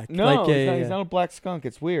not black. No, he's not a black skunk.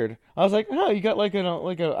 It's weird. I was like, oh, you got like a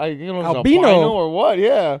albino or what?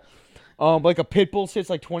 Yeah. Like a pit bull sits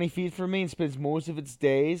like 20 feet from me and spends most of its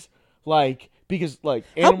days because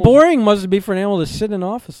how boring must it be for an animal to sit in an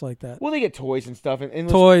office like that? Well, they get toys and stuff, and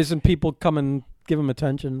toys and people come and give them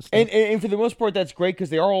attention and stuff. And for the most part, that's great because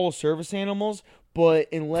they are all service animals. But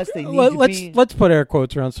unless they need to be... Let's put air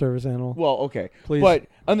quotes around service animal. Well, okay. Please. But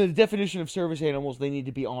under the definition of service animals, they need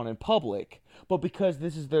to be on in public. But because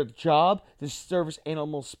this is their job, the service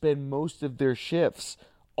animals spend most of their shifts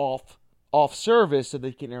off service so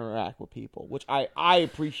they can interact with people, which I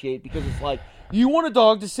appreciate, because it's like, you want a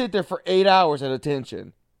dog to sit there for 8 hours at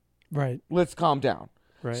attention. Right. Let's calm down.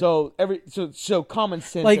 Right. So so common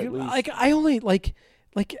sense, like at least. like I only like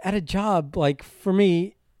at a job, like for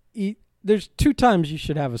me, there's 2 times you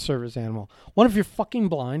should have a service animal. One, if you're fucking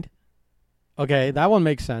blind. Okay, that one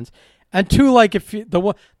makes sense. And 2, like if you,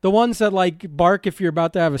 the ones that like bark if you're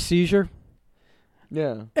about to have a seizure.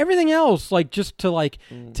 Yeah. Everything else, like just to like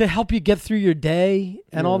to help you get through your day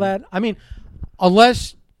and all that. I mean,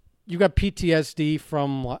 unless you got PTSD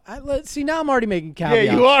from. Let's see. Now I'm already making caveats.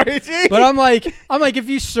 Yeah, you are. But I'm like, if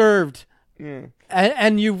you served, yeah.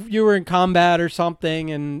 and you were in combat or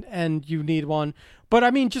something, and you need one. But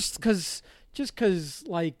I mean, just because,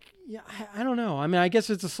 like, yeah, I don't know. I mean, I guess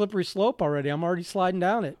it's a slippery slope already. I'm already sliding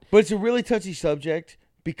down it. But it's a really touchy subject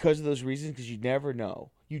because of those reasons. Because you never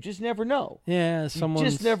know. You just never know. Yeah, You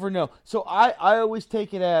just never know. So I always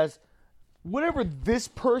take it as whatever this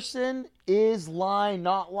person is, lying,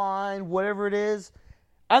 not lying, whatever it is,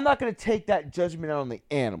 I'm not going to take that judgment out on the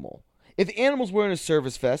animal. If the animal's wearing a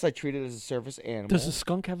service vest, I treat it as a service animal. Does a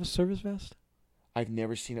skunk have a service vest? I've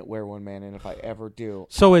never seen it wear one, man, and if I ever do...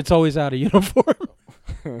 So it's always out of uniform?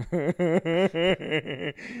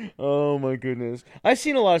 Oh, my goodness. I've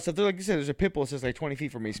seen a lot of stuff. Like you said, there's a pit bull that says like 20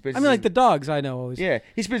 feet from me. I mean, like the dogs I know always. Yeah,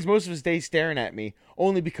 he spends most of his day staring at me,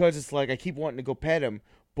 only because it's like I keep wanting to go pet him,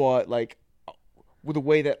 but like... with the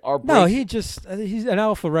way that our no, he's an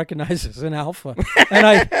alpha recognizes an alpha, and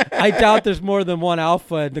I doubt there's more than one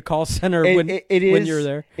alpha in the call center when you're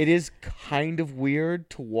there. It is kind of weird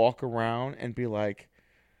to walk around and be like,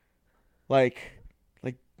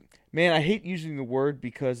 man, I hate using the word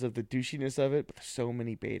because of the douchiness of it, but there's so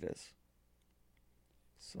many betas.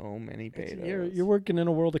 So many betas. You're working in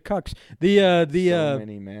a world of cucks. So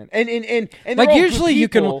many, man. And like usually you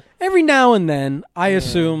can every now and then I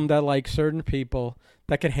assume that like certain people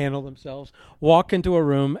that can handle themselves walk into a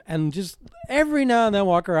room and just every now and then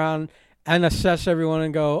walk around and assess everyone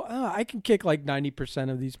and go, oh, I can kick like 90%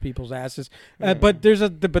 of these people's asses. But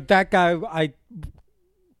that guy I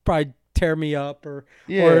probably tear me up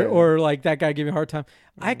or like that guy give me a hard time.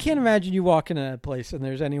 I can't imagine you walk into that place and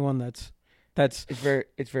there's anyone that's it's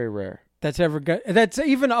very rare. That's ever good. That's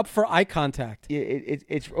even up for eye contact. Yeah,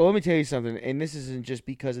 it's. Well, let me tell you something, and this isn't just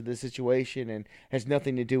because of the situation, and has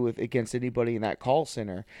nothing to do with against anybody in that call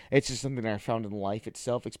center. It's just something I found in life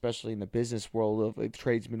itself, especially in the business world of like,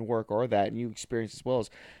 tradesman work or that, and you experience as well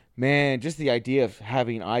as, man, just the idea of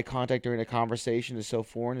having eye contact during a conversation is so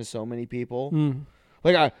foreign to so many people.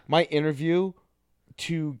 Like my interview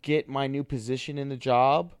to get my new position in the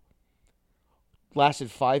job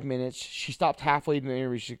lasted 5 minutes. She stopped halfway in the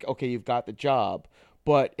interview. She's like, okay, you've got the job.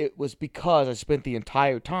 But it was because I spent the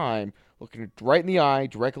entire time looking her right in the eye,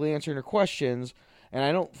 directly answering her questions, and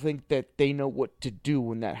I don't think that they know what to do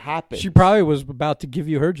when that happens. She probably was about to give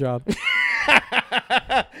you her job.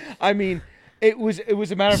 I mean, it was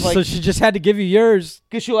a matter of like... So she just had to give you yours.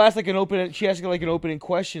 Because she'll ask an opening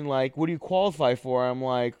question like, what do you qualify for? I'm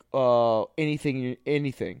like,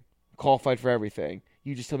 anything. Qualified for everything.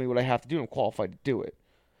 You just tell me what I have to do, and I'm qualified to do it.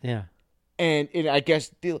 Yeah. And I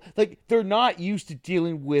guess, they're not used to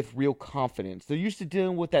dealing with real confidence. They're used to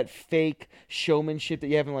dealing with that fake showmanship that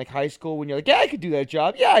you have in, like, high school when you're like, yeah, I could do that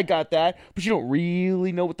job. Yeah, I got that. But you don't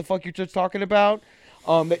really know what the fuck you're just talking about.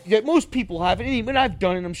 That most people have, and even I've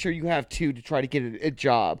done it, I'm sure you have too, to try to get a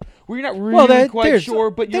job where you're not really quite sure,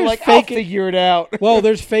 but you're like, I'll figure it out. Well,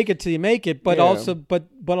 there's fake it till you make it, but also, but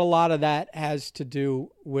a lot of that has to do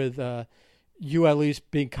with you at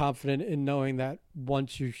least being confident in knowing that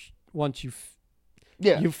once you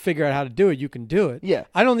figure out how to do it, you can do it. Yeah.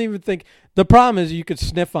 I don't even think the problem is you could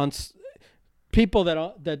sniff on people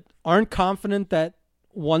that aren't confident that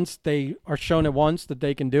once they are shown it once that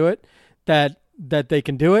they can do it, that they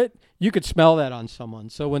can do it. You could smell that on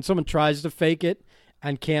someone. So when someone tries to fake it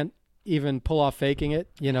and can't even pull off faking it,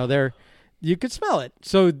 you could smell it.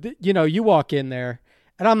 So you walk in there,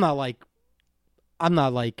 and I'm not like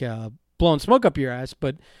blowing smoke up your ass,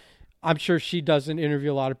 but I'm sure she doesn't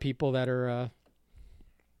interview a lot of people that are,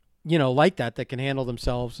 like that can handle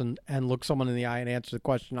themselves and look someone in the eye and answer the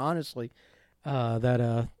question honestly.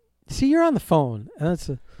 See, you're on the phone.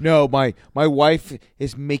 No, my wife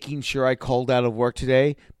is making sure I called out of work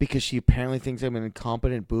today because she apparently thinks I'm an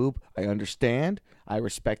incompetent boob. I understand. I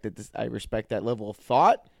respect that level of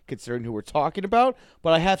thought considering who we're talking about,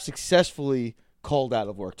 but I have successfully called out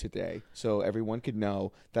of work today, so everyone could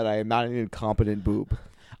know that I am not an incompetent boob.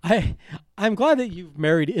 I'm glad that you've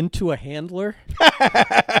married into a handler.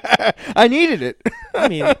 I needed it. I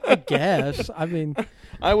mean, I guess. I mean,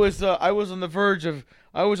 I was on the verge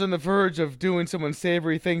of doing some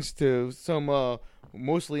unsavory things to some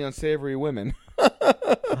mostly unsavory women.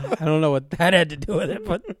 I don't know what that had to do with it,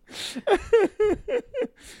 but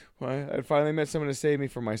well, I finally met someone to save me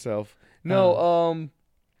from myself. No,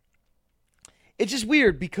 it's just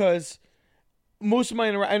weird because most of my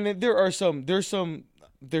and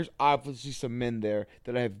there's obviously some men there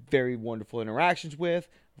that I have very wonderful interactions with,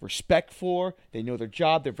 respect for. They know their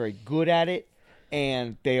job, they're very good at it,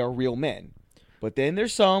 and they are real men. But then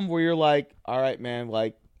there's some where you're like, all right, man,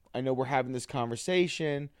 like, I know we're having this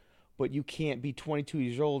conversation, but you can't be 22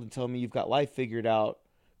 years old and tell me you've got life figured out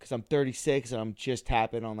because I'm 36 and I'm just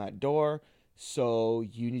tapping on that door. So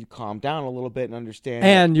you need to calm down a little bit and understand.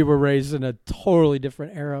 And you were raised in a totally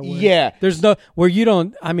different era. Yeah. There's no, where you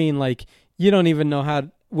don't, I mean, like, you don't even know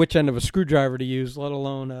which end of a screwdriver to use, let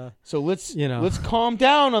alone, so let's calm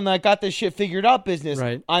down on that got this shit figured out business.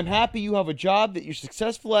 Right. I'm happy you have a job that you're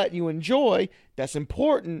successful at and you enjoy. That's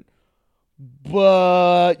important.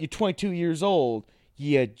 But you're 22 years old.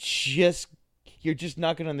 You're just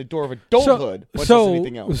knocking on the door of adulthood. Much as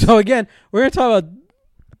anything else. So again, we're going to talk about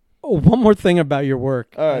one more thing about your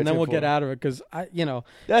work, and then we'll get out of it because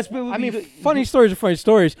funny stories are funny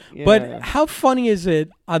stories. Yeah. But how funny is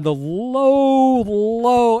it on the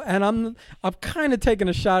low? And I'm kind of taking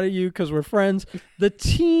a shot at you because we're friends. The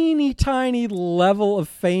teeny tiny level of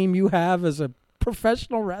fame you have as a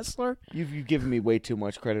professional wrestler. You've given me way too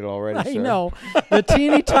much credit already. I know the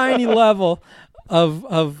teeny tiny level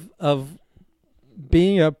of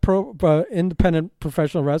being a independent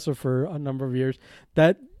professional wrestler for a number of years.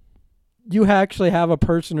 That you actually have a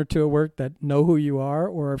person or two at work that know who you are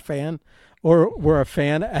or a fan or were a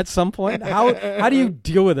fan at some point. How do you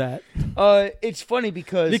deal with that? It's funny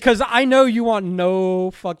because I know you want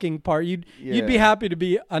no fucking part. You'd be happy to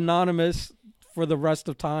be anonymous for the rest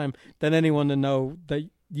of time than anyone to know that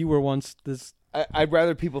you were once this. I'd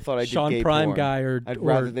rather people thought I did Sean gay Prime porn. guy I'd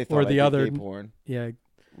rather they thought the I did other gay porn. Yeah,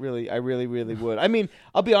 really, I really would. I mean,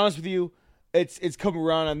 I'll be honest with you. It's come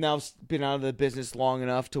around. I've now been out of the business long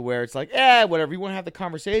enough to where it's like, whatever. You want to have the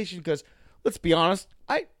conversation because, let's be honest,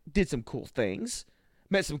 I did some cool things,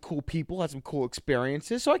 met some cool people, had some cool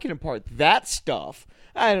experiences, so I can impart that stuff.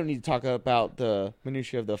 I don't need to talk about the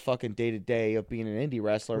minutiae of the fucking day-to-day of being an indie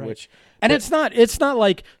wrestler, right. It's not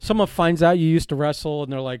like someone finds out you used to wrestle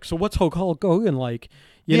and they're like, so what's Hulk Hogan like?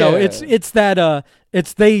 You know, it's that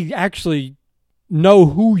they actually know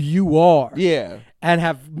who you are. Yeah. And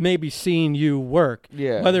have maybe seen you work.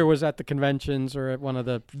 Yeah. Whether it was at the conventions or at one of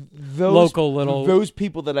the local little. Those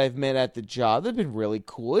people that I've met at the job, they've been really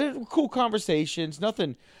cool. Cool conversations.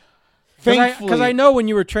 Nothing. Thankfully. Because I know when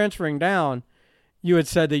you were transferring down, you had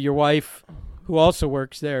said that your wife, who also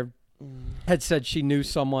works there, had said she knew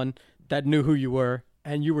someone that knew who you were,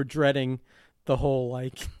 and you were dreading the whole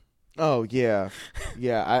like. Oh yeah,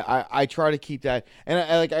 yeah. I try to keep that,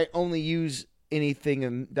 and I only use anything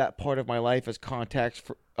in that part of my life as context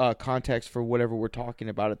for whatever we're talking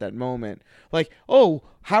about at that moment. Like, oh,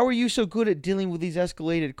 how are you so good at dealing with these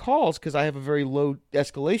escalated calls? Because I have a very low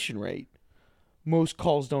escalation rate. Most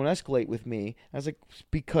calls don't escalate with me. I was like,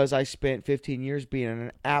 because I spent 15 years being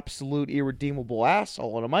an absolute irredeemable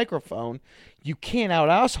asshole on a microphone. You can't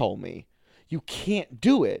out-asshole me. You can't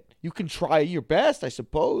do it. You can try your best, I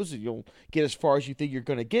suppose, and you'll get as far as you think you're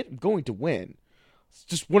going to get. I'm going to win. It's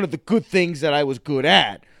just one of the good things that I was good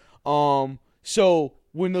at. So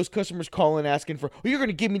when those customers call in asking for, you're going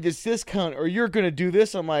to give me this discount or you're going to do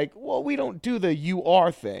this, I'm like, well, we don't do the you are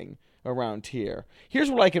thing around here. Here's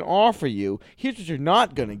what I can offer you. Here's what you're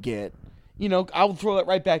not going to get. You know, I'll throw that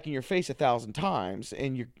right back in your face 1,000 times.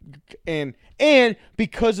 And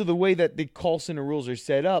because of the way that the call center rules are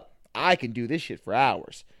set up, I can do this shit for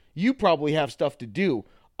hours. You probably have stuff to do.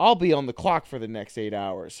 I'll be on the clock for the next 8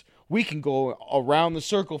 hours. We can go around the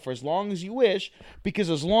circle for as long as you wish, because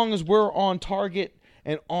as long as we're on target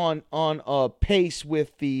and on pace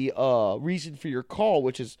with the reason for your call,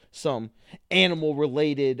 which is some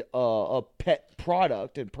animal-related pet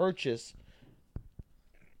product and purchase,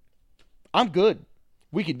 I'm good.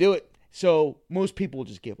 We can do it. So most people will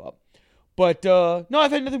just give up. But no,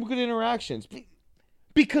 I've had nothing but good interactions.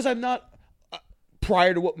 Because I'm not,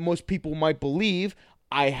 prior to what most people might believe,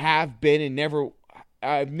 I have been and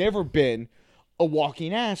I've never been a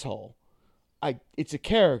walking asshole. It's a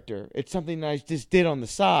character. It's something that I just did on the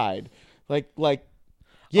side. Like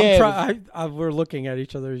Yeah, we're looking at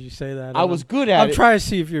each other as you say that. I was good at it. I'm trying to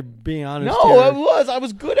see if you're being honest. No, I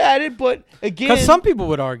was good at it, but again, because some people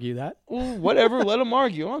would argue that. Well, whatever, let them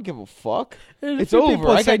argue. I don't give a fuck. It's over.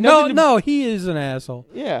 I got no. He is an asshole.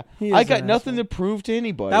 Yeah, I got nothing to prove to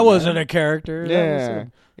anybody. That wasn't a character. Yeah,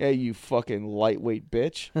 yeah, you fucking lightweight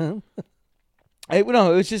bitch. No,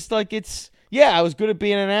 it's just like I was good at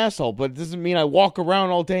being an asshole, but it doesn't mean I walk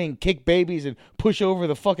around all day and kick babies and push over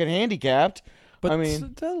the fucking handicapped. But I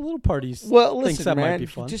mean, the little parties. Well, listen, thinks that man, might be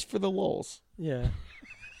fun. Just for the lulz. Yeah.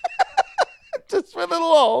 Just for the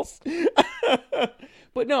lulz.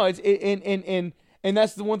 But no, and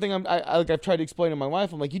that's the one thing I've tried to explain to my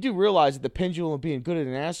wife. I'm like, you do realize that the pendulum of being good at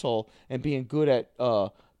an asshole and being good at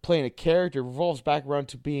playing a character revolves back around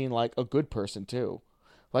to being like a good person too.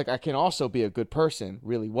 Like I can also be a good person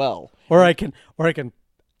really well, or I can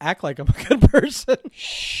act like I'm a good person.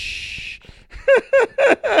 Shh.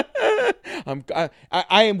 I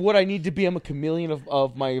am what I need to be. I'm a chameleon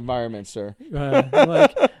of my environment, sir.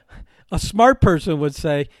 Like a smart person would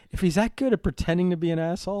say, if he's that good at pretending to be an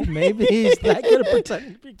asshole, maybe he's that good at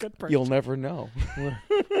pretending to be a good person. You'll never know.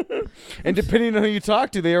 And depending on who you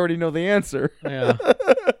talk to, they already know the answer. Yeah.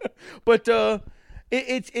 But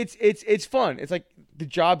it's fun. It's like the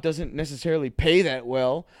job doesn't necessarily pay that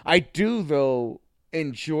well. I do though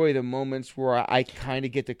enjoy the moments where I kind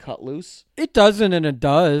of get to cut loose. It doesn't, and it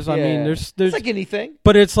does. Yeah. I mean, there's it's like anything,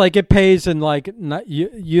 but it's like it pays, and like not,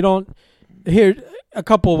 you don't. Here, a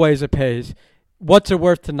couple of ways it pays. What's it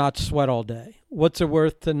worth to not sweat all day? What's it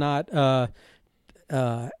worth to not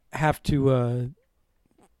have to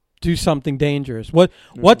do something dangerous?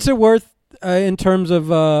 What's it worth in terms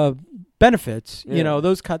of benefits? Yeah. You know,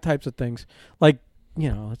 those types of things. Like, you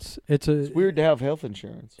know, it's weird to have health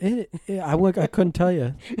insurance. I couldn't tell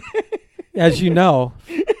you. As you know,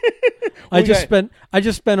 I just spent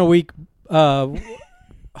a week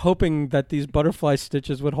hoping that these butterfly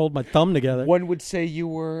stitches would hold my thumb together. One would say you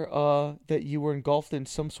were that you were engulfed in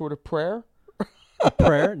some sort of prayer. A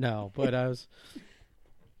prayer? No, but I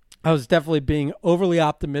was definitely being overly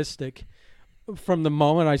optimistic from the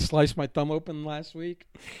moment I sliced my thumb open last week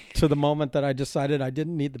to the moment that I decided I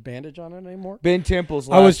didn't need the bandage on it anymore. Ben Temple's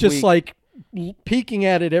I was just like peeking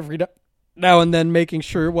at it every now and then, making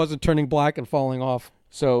sure it wasn't turning black and falling off.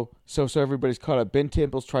 So everybody's caught up. Ben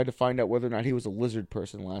Temple's tried to find out whether or not he was a lizard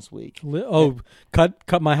person last week.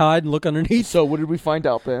 Cut my hide and look underneath. So what did we find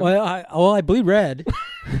out, Ben? Well, I bleed red.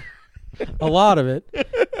 A lot of it.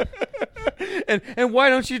 And why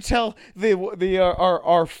don't you tell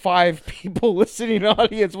our 5 people listening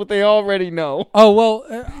audience what they already know? Oh,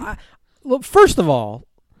 well, look, first of all,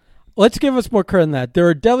 let's give us more credit than that. There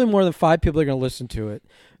are definitely more than 5 people that are going to listen to it.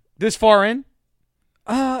 This far in?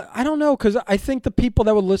 I don't know, because I think the people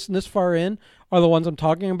that would listen this far in are the ones I'm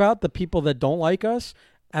talking about, the people that don't like us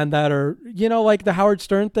and that are, you know, like the Howard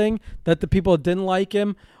Stern thing, that the people that didn't like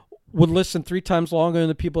him would listen 3 times longer than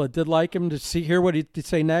the people that did like him to hear what he'd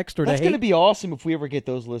say next or That's to hate. That's going to be awesome if we ever get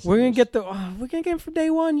those listeners. We're going to get them from day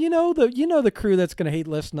one. You know the crew that's going to hate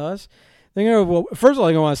listen to us. They're going to, well, first of all,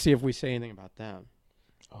 they're going to want to see if we say anything about them.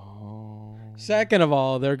 Oh. Second of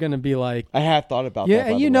all, they're going to be like, I have thought about that. Yeah,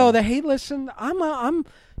 and you know the hate listen. I'm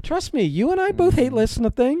trust me, you and I both hate listen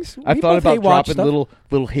to things. I thought about dropping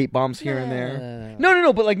little hate bombs here and there.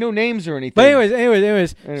 No, but like no names or anything. But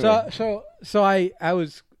anyways. So I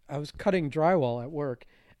was cutting drywall at work,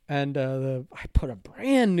 and I put a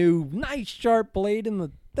brand new nice sharp blade in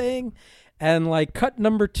the thing, and like cut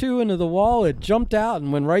number 2 into the wall. It jumped out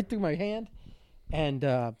and went right through my hand, and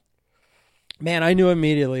man, I knew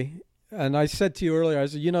immediately. And I said to you earlier, I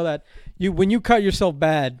said, you know that when you cut yourself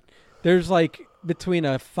bad, there's like between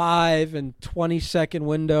a 5 and 20 second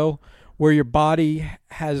window where your body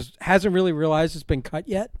hasn't really realized it's been cut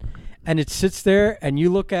yet, and it sits there, and you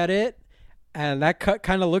look at it, and that cut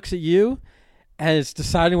kind of looks at you, and it's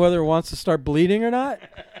deciding whether it wants to start bleeding or not.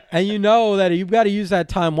 And you know that you've got to use that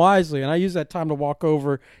time wisely. And I use that time to walk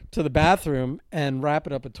over to the bathroom and wrap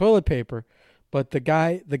it up in toilet paper. But the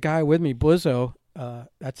guy with me, Blizzo,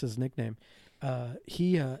 that's his nickname.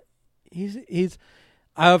 He's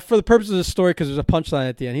for the purpose of the story, because there's a punchline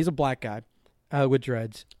at the end. He's a black guy with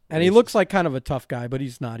dreads, and he looks like kind of a tough guy, but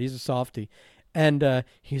he's not. He's a softie. And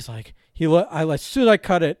he's like, as soon as I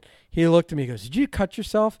cut it, he looked at me. He goes, "Did you cut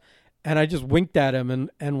yourself?" And I just winked at him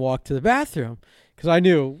and walked to the bathroom, because I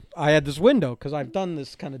knew I had this window, because I've done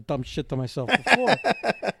this kind of dumb shit to myself before.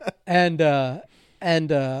 I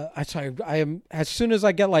am, as soon as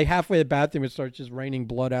I get like halfway to the bathroom, it starts just raining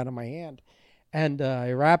blood out of my hand, and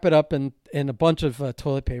I wrap it up in a bunch of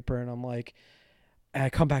toilet paper, and I'm like, and I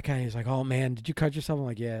come back out, and he's like, "Oh man, did you cut yourself?" I'm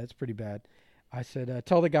like, "Yeah, it's pretty bad." I said,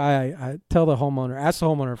 tell the guy, I tell the homeowner, ask the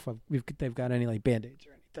homeowner if they've got any like Band-Aids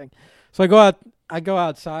or anything. So I go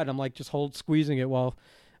outside. I'm like just squeezing it while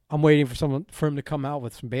I'm waiting for him to come out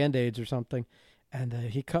with some Band-Aids or something. And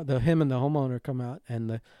him and the homeowner come out, and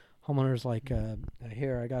the homeowner's like,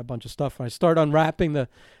 here, I got a bunch of stuff. And I start unwrapping the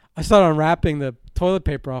toilet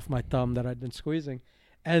paper off my thumb that I'd been squeezing.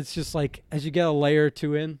 And it's just like, as you get a layer or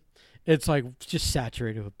two in, it's like just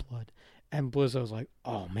saturated with blood. And Blizzo's like,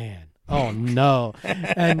 oh man, oh no.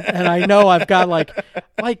 And I know I've got like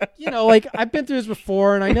I've been through this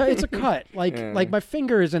before, and I know it's a cut. Like my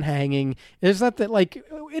finger isn't hanging. It's not that, like,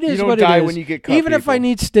 it is you don't what die it is. When you get cut, even if I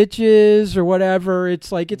need stitches or whatever,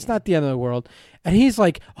 it's like, it's not the end of the world. And he's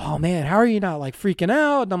like, oh man, how are you not like freaking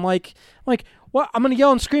out? And I'm like, well, I'm gonna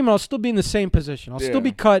yell and scream, and I'll still be in the same position. I'll still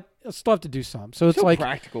be cut. I'll still have to do something. So it's so like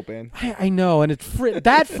practical, Ben. I know, and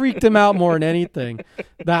that freaked him out more than anything.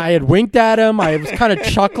 That I had winked at him. I was kind of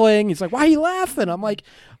chuckling. He's like, "Why are you laughing?" I'm like,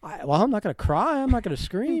 "Well, I'm not gonna cry. I'm not gonna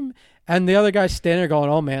scream." And the other guy's standing there going,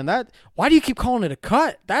 "Oh man, why do you keep calling it a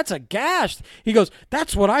cut? That's a gash." He goes,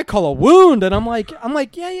 "That's what I call a wound." And I'm like,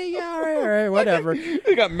 yeah, all right, whatever.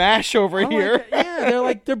 They got MASH over here.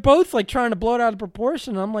 Like, they're both like trying to blow it out of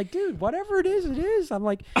proportion. And I'm like, dude, whatever it is, it is. I'm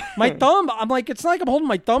like, my thumb. I'm like, it's not like I'm holding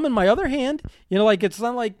my thumb in my other hand. Like, it's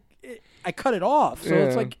not like I cut it off. So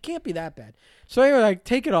it's like, it can't be that bad. So anyway, I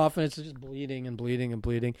take it off, and it's just bleeding and bleeding and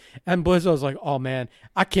bleeding. And Blizzo's like, oh man,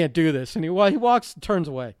 I can't do this. And he walks, turns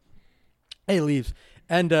away. He leaves,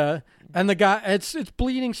 and the guy, it's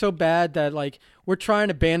bleeding so bad that like we're trying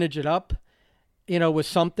to bandage it up, with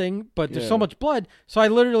something, but there's so much blood, so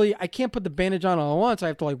I can't put the bandage on all at once. I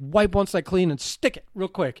have to like wipe one side clean and stick it real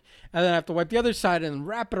quick, and then I have to wipe the other side and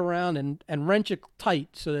wrap it around and wrench it tight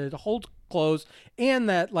so that it holds closed, and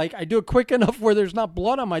that like I do it quick enough where there's not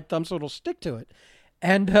blood on my thumb so it'll stick to it,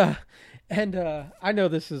 and I know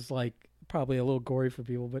this is like probably a little gory for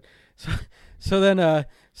people, but so then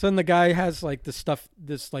the guy has like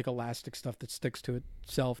this like elastic stuff that sticks to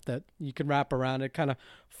itself that you can wrap around. It kind of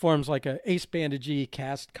forms like a ace bandage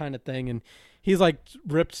cast kind of thing, and he's like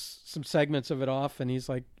rips some segments of it off, and he's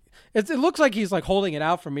like, it looks like he's like holding it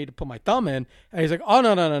out for me to put my thumb in, and he's like, oh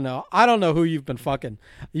no, I don't know who you've been fucking.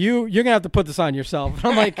 You're gonna have to put this on yourself. And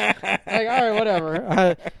I'm like, all right,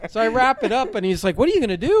 whatever. So I wrap it up, and he's like, what are you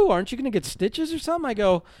gonna do? Aren't you gonna get stitches or something? I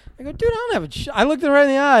go, dude, I don't have I looked him right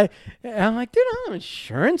in the eye, and I'm like, dude, I don't have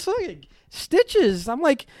insurance. Look, stitches. I'm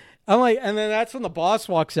like, and then that's when the boss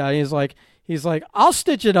walks out. And he's like, I'll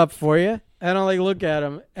stitch it up for you. And I like look at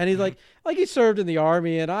him, and he's like he served in the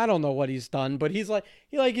army, and I don't know what he's done, but he's like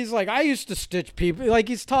I used to stitch people. Like,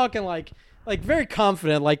 he's talking like very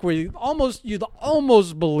confident, like where you almost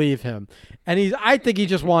believe him. And I think he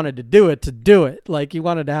just wanted to do it, like he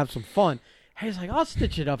wanted to have some fun. And he's like, I'll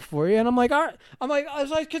stitch it up for you, and I'm like, all right. I'm like,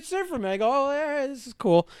 as I consider for me, I go, oh, yeah, this is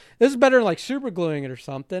cool. This is better than like super gluing it or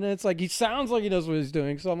something. And it's like he sounds like he knows what he's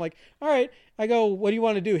doing. So I'm like, all right. I go, what do you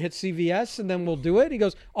want to do? Hit CVS and then we'll do it? He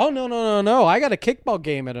goes, oh, no. I got a kickball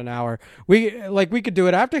game in an hour. We could do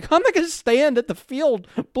it after. I'm not going to stand at the field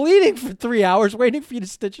bleeding for 3 hours waiting for you to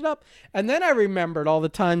stitch it up. And then I remembered all the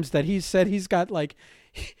times that he said he's got like,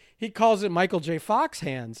 he calls it Michael J. Fox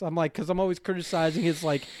hands. I'm like, because I'm always criticizing his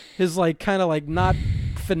kind of like not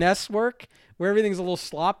finesse work, where everything's a little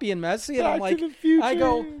sloppy and messy. And I'm like, I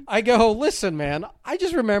go, listen, man, I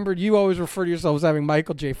just remembered you always refer to yourself as having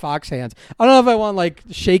Michael J. Fox hands. I don't know if I want like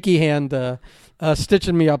shaky hand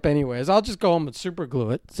stitching me up anyways. I'll just go home and super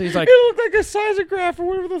glue it. So he's like, it looked like a seismograph or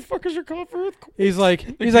whatever the fuck is your call for. He's like,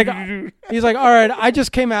 all right, I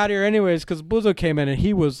just came out here anyways because Blizzo came in and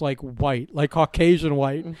he was like white, like Caucasian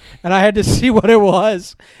white, and I had to see what it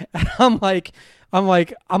was. And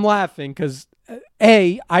I'm laughing because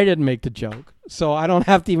A, I didn't make the joke, so I don't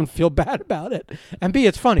have to even feel bad about it, and B,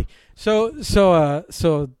 it's funny. So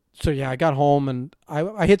yeah, I got home and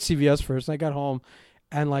I hit CVS first, and I got home.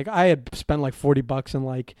 And like I had spent like $40 in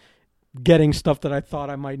like getting stuff that I thought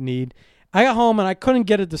I might need. I got home and I couldn't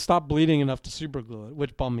get it to stop bleeding enough to super glue it,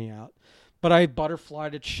 which bummed me out. But I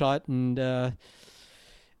butterflied it shut and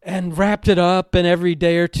wrapped it up, and every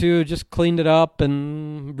day or two just cleaned it up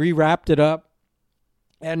and rewrapped it up.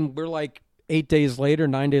 And we're like 9 days later,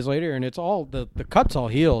 and it's all the cut's all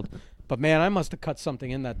healed. But man, I must have cut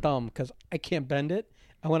something in that thumb because I can't bend it,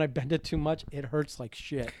 and when I bend it too much, it hurts like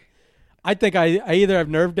shit. I think I either have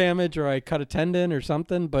nerve damage or I cut a tendon or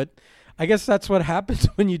something, but I guess that's what happens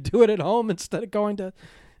when you do it at home instead of going to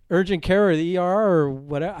urgent care or the ER or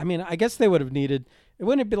whatever. I mean, I guess they would have needed, it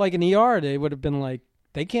wouldn't be like an ER. They would have been like,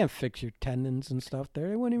 they can't fix your tendons and stuff there.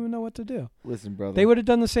 They wouldn't even know what to do. Listen, brother. They would have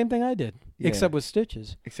done the same thing I did, except with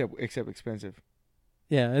stitches. Except expensive.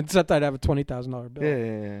 Yeah, except I'd have a $20,000 bill.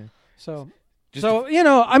 Yeah. So So,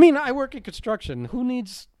 I mean, I work in construction. Who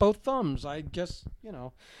needs both thumbs? I guess,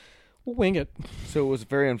 we'll wing it. So it was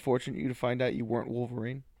very unfortunate you to find out you weren't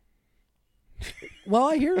Wolverine.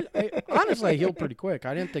 Well, honestly, I healed pretty quick.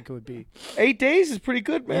 I didn't think it would be. 8 days is pretty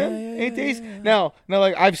good, man. Yeah, 8 days. yeah. Now,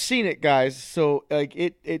 like I've seen it, guys. So like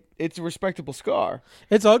it's a respectable scar.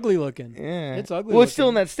 It's ugly looking. Yeah, It's ugly. Well, it's still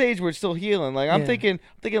in that stage where it's still healing. Like I'm Yeah. thinking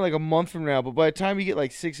like a month from now. But by the time you get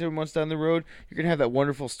like 6-7 months down the road, you're gonna have that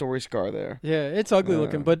wonderful story scar there. Yeah, it's ugly Yeah.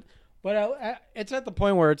 looking, but it's at the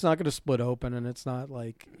point where it's not going to split open, and it's not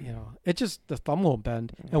like it just the thumb won't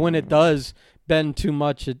bend, and when it does bend too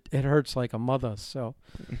much, it hurts like a mother. So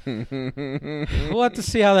we'll have to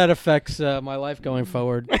see how that affects my life going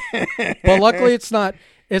forward. But luckily, it's not.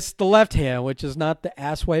 It's the left hand, which is not the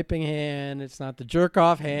ass wiping hand. It's not the jerk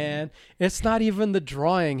off hand. It's not even the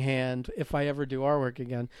drawing hand. If I ever do artwork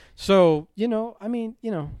again, so That's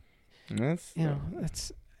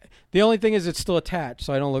it's the only thing is it's still attached,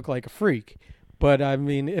 so I don't look like a freak. But I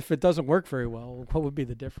mean, if it doesn't work very well, what would be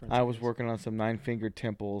the difference? I was working on some 9-fingered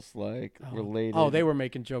temples, like related. Oh, they were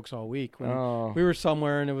making jokes all week. When we were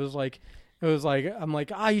somewhere, and it was like, I'm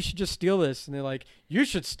like, you should just steal this, and they're like, you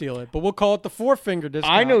should steal it, but we'll call it the 4-finger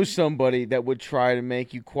discount. I know somebody that would try to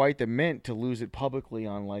make you quite the mint to lose it publicly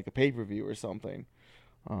on like a pay-per-view or something.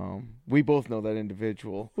 We both know that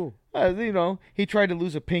individual. He tried to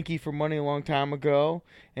lose a pinky for money a long time ago,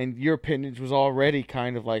 and your appendage was already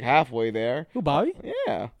kind of like halfway there. Who, Bobby?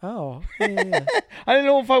 Yeah. Oh, yeah. I didn't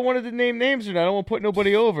know if I wanted to name names or not. I don't want to put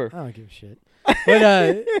nobody over. I don't give a shit.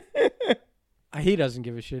 But he doesn't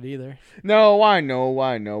give a shit either. No, I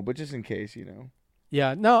know, but just in case,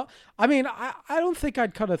 Yeah, no, I mean, I don't think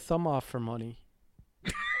I'd cut a thumb off for money.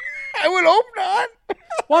 I would hope not.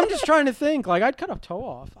 Well, I'm just trying to think. Like, I'd cut a toe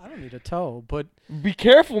off. I don't need a toe, but Be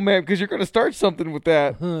careful, man, because you're going to start something with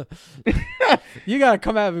that. you got to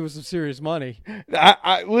come at me with some serious money.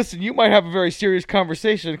 Listen, you might have a very serious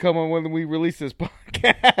conversation come on when we release this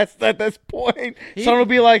podcast at this point. Someone will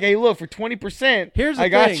be like, hey, look, for 20%, Here's the I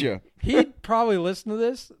got thing. you. He'd probably listen to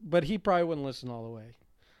this, but he probably wouldn't listen all the way.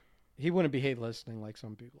 He wouldn't be hate listening like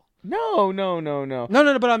some people. No.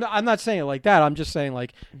 No, but I'm not saying it like that. I'm just saying,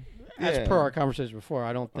 like, as per our conversation before,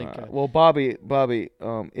 I don't think... well, Bobby,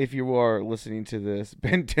 if you are listening to this,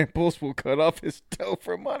 Ben Temples will cut off his toe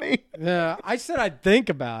for money. Yeah, I said I'd think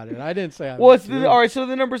about it. I didn't say I Well, would do it. all right, so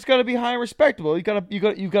the number's got to be high and respectable. You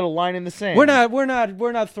got a line in the sand.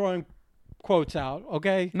 We're not throwing quotes out,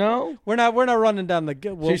 okay? No? We're not running down the...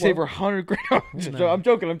 So you say for $100,000? No. I'm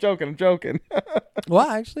joking. Well,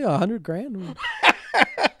 actually, $100,000.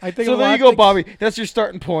 I think So of a there lot you of go, things- Bobby. That's your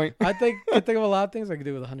starting point. I think of a lot of things I could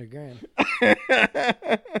do with $100,000.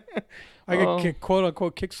 I could quote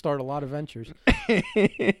unquote kickstart a lot of ventures.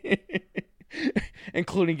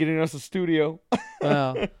 Including getting us a studio.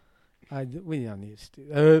 Well, we don't need a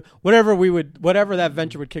studio. Whatever that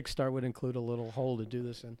venture would kickstart would include a little hole to do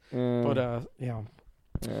this in. But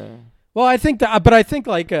well, I think that. But I think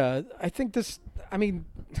this. I mean,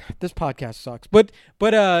 this podcast sucks. But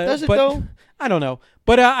Does it though? I don't know.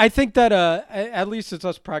 But I think that at least it's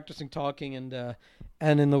us practicing talking,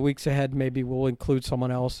 and in the weeks ahead maybe we'll include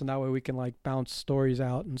someone else, and that way we can like bounce stories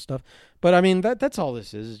out and stuff. But I mean that's all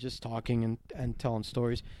this is just talking and telling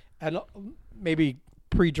stories, and maybe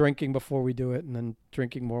pre-drinking before we do it, and then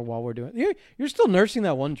drinking more while we're doing it. You're still nursing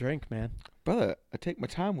that one drink, man. Brother, I take my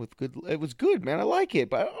time with good. It was good, man. I like it,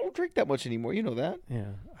 but I don't drink that much anymore. You know that.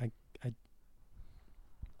 Yeah,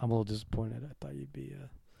 I'm a little disappointed. I thought you'd be.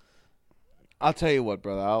 I'll tell you what,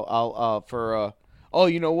 brother. Oh,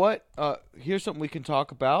 you know what? Here's something we can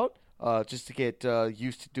talk about. Just to get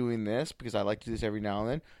used to doing this, because I like to do this every now and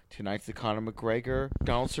then. Tonight's the Conor McGregor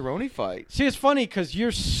Donald Cerrone fight. See, it's funny because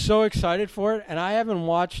you're so excited for it, and I haven't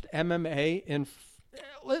watched MMA in.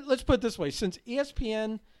 Let's put it this way: since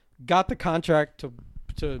ESPN got the contract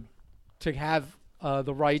to have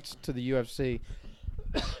the rights to the UFC,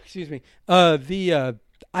 excuse me, I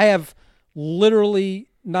have literally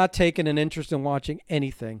not taken an interest in watching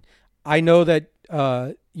anything. I know that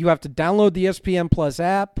you have to download the ESPN Plus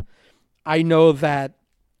app. I know that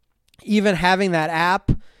even having that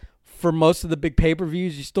app for most of the big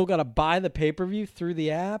pay-per-views, you still got to buy the pay-per-view through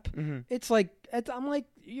the app. Mm-hmm. It's like I'm like,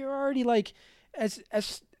 you're already like as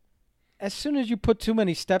soon as you put too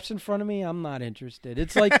many steps in front of me, I'm not interested.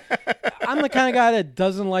 It's like I'm the kind of guy that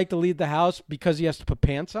doesn't like to leave the house because he has to put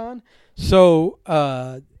pants on. So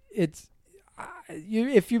it's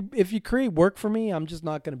if you create work for me, I'm just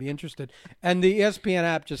not going to be interested. And the ESPN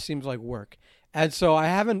app just seems like work. And so I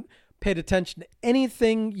haven't paid attention to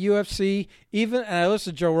anything UFC, and I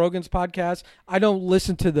listen to Joe Rogan's podcast. I don't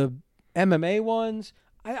listen to the MMA ones.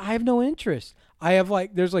 I have no interest. I have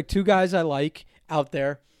there's two guys I like out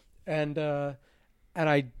there, and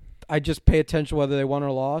I just pay attention whether they won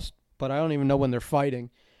or lost, but I don't even know when they're fighting.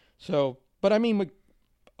 So, but I mean,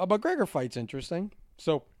 a McGregor fight's interesting.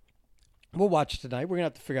 So we'll watch tonight. We're gonna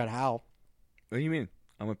have to figure out how. What do you mean?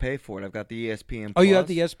 I'm gonna pay for it. I've got the ESPN Plus. Oh, you have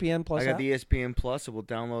the ESPN Plus? I got app? the ESPN Plus, so we'll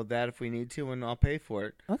download that if we need to, and I'll pay for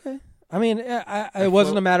it. Okay. I mean, it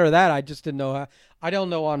wasn't a matter of that. I just didn't know how. I don't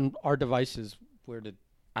know on our devices where to.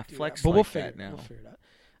 I flex, but like we'll that now. We'll figure it out.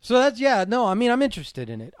 So no. I mean, I'm interested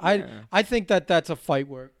in it. I think that's a fight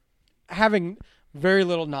where having very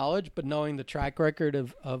little knowledge, but knowing the track record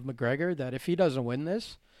of McGregor, that if he doesn't win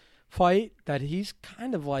this fight, that he's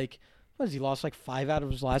kind of what has he lost 5 out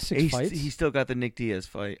of his last 6 fights? He's still got the Nick Diaz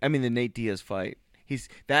fight. I mean, the Nate Diaz fight. He's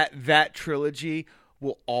that trilogy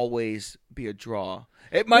will always be a draw.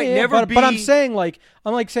 It might never be. But I'm saying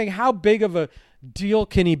saying how big of a deal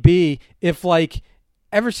can he be if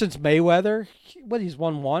ever since Mayweather, he's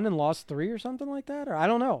won 1 and lost 3 or something like that, or I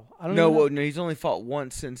don't know. No, he's only fought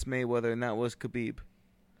once since Mayweather, and that was Khabib.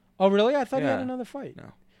 Oh, really? I thought he had another fight.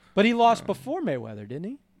 No, but he lost before Mayweather, didn't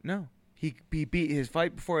he? No, he beat his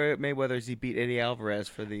fight before Mayweather's. He beat Eddie Alvarez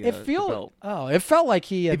for the the belt. Oh, it felt like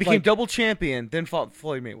he became double champion, then fought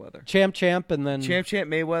Floyd Mayweather. Champ, and then champ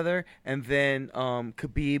Mayweather, and then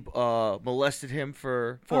Khabib molested him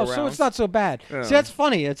for 4 rounds. So it's not so bad. Yeah. See, that's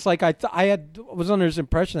funny. It's like I was under his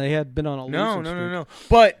impression that he had been on a losing streak. No.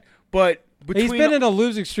 But he's been in a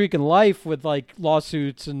losing streak in life with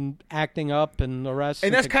lawsuits and acting up and arrests.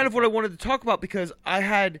 And that's kind of what I wanted to talk about, because I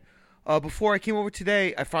had. Before I came over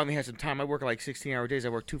today, I finally had some time. I work 16-hour days. I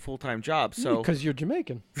work 2 full-time jobs. So because you're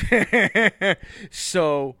Jamaican.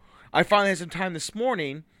 So I finally had some time this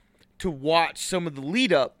morning to watch some of the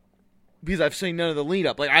lead-up, because I've seen none of the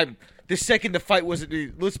lead-up. The second the fight was,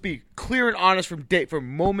 let's be clear and honest from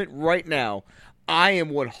moment right now, I am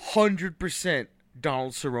 100%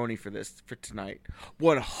 Donald Cerrone for tonight.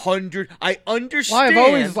 100. I understand.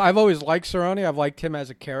 Well, I've always liked Cerrone. I've liked him as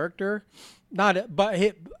a character.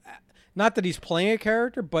 Not that he's playing a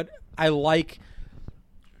character, but I like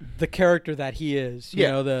the character that he is. You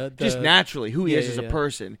know, just naturally who he is as a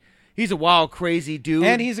person. He's a wild, crazy dude,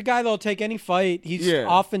 and he's a guy that'll take any fight. He's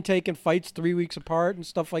often taken fights 3 weeks apart and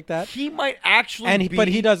stuff like that. He might actually, but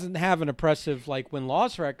he doesn't have an impressive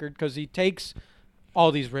win-loss record because he takes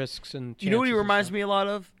all these risks and. You know what he reminds me a lot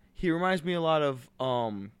of? He reminds me a lot of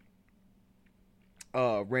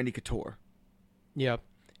Randy Couture. Yep.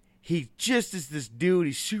 He just is this dude.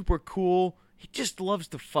 He's super cool. He just loves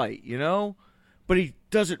to fight, but he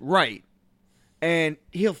does it right. And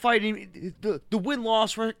he'll fight. The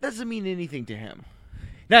win-loss doesn't mean anything to him.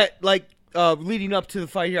 That leading up to the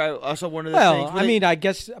fight here, I saw one of the things. I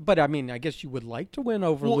guess you would like to win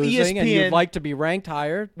over losing, and you'd like to be ranked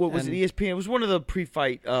higher. What was it? ESPN? It was one of the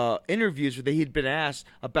pre-fight interviews where he'd been asked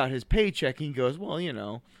about his paycheck. And he goes,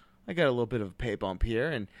 "Well, I got a little bit of a pay bump here,"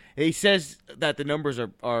 and he says that the numbers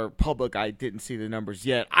are public. I didn't see the numbers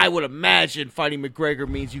yet. I would imagine fighting McGregor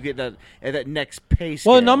means you get that next pay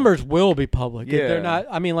scale. Well, the numbers will be public. Yeah. If they're not.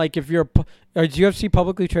 I mean, if you're, is UFC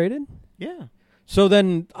publicly traded? Yeah. So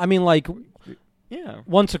then, yeah.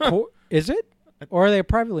 Once a quarter, is it, or are they a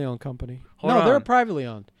privately owned company? They're privately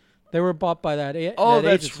owned. They were bought by that.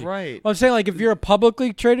 That's agency. right. Well, I'm saying if you're a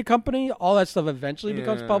publicly traded company, all that stuff eventually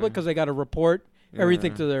becomes public because they got to report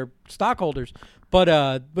everything to their stockholders, but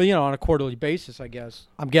on a quarterly basis, I guess.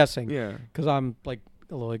 I'm guessing, because I'm a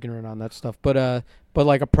little ignorant on that stuff. But a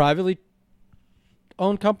privately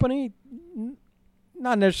owned company,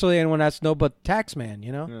 not necessarily anyone has to know, but tax man,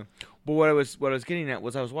 Yeah. But what I was getting at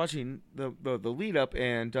was I was watching the lead up,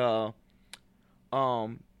 and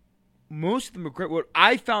most of the McGregor. What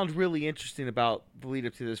I found really interesting about the lead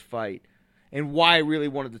up to this fight, and why I really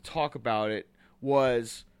wanted to talk about it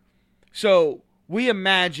was so. We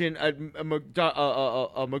imagine a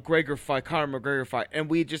McGregor fight, Conor McGregor fight, and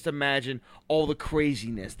we just imagine all the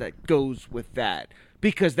craziness that goes with that.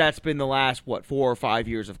 Because that's been the last, 4 or 5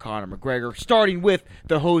 years of Conor McGregor, starting with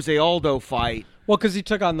the Jose Aldo fight. Well, because he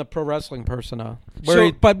took on the pro wrestling persona,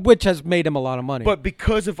 which has made him a lot of money. But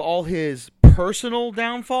because of all his personal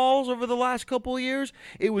downfalls over the last couple of years,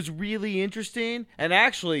 it was really interesting. And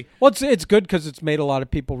actually... Well, it's good because it's made a lot of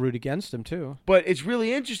people root against him, too. But it's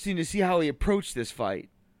really interesting to see how he approached this fight.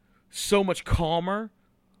 So much calmer,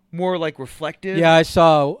 more reflective. Yeah, I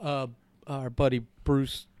saw our buddy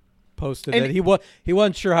Bruce posted that he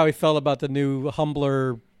wasn't sure how he felt about the new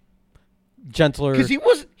humbler gentler. Because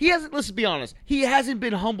he hasn't. Let's be honest. He hasn't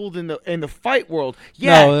been humbled in the fight world.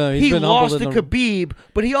 Yeah, No, he's he been lost to humbled in Khabib,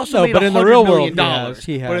 but he also made but in the $100 real million. world,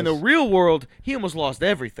 he has. But in the real world, he almost lost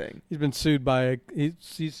everything. He's been sued by.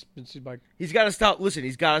 He's been sued by. He's got to stop. Listen,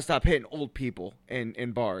 he's got to stop hitting old people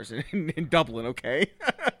in bars in Dublin. Okay.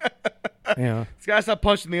 Yeah. He's got to stop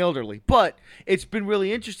punching the elderly. But it's been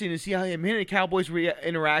really interesting to see how him and Cowboys'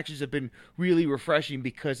 interactions have been really refreshing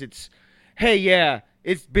because it's, hey, yeah,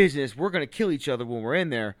 it's business. We're going to kill each other when we're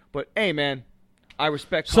in there. But, hey, man, I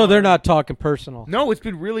respect So Conor. they're not talking personal. No, it's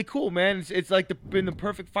been really cool, man. It's like been the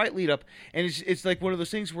perfect fight lead up. And it's like one of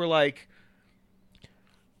those things where, like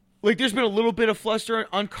there's been a little bit of fluster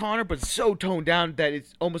on Conor, but it's so toned down that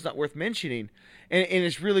it's almost not worth mentioning. And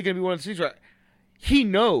it's really going to be one of those things where he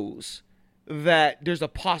knows that there's a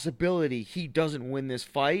possibility he doesn't win this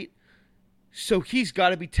fight. So he's got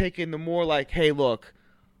to be taking the more like, hey, look,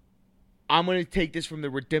 I'm going to take this from the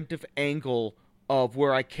redemptive angle of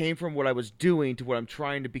where I came from, what I was doing, to what I'm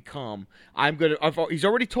trying to become. He's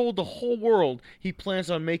already told the whole world he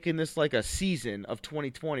plans on making this like a season of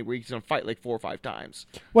 2020 where he's going to fight like 4 or 5 times.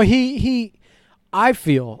 Well, I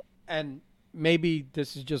feel, and maybe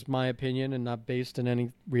this is just my opinion and not based in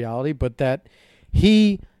any reality, but that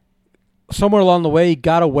he, somewhere along the way, he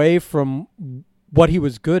got away from what he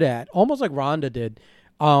was good at, almost like Ronda did,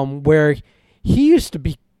 where he used to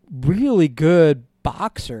be really good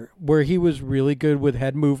boxer, where he was really good with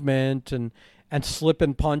head movement and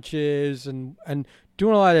slipping punches and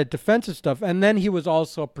doing a lot of defensive stuff. And then he was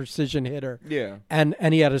also a precision hitter. Yeah. And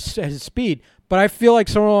he had his speed. But I feel like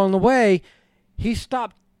somewhere along the way, he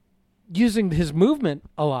stopped using his movement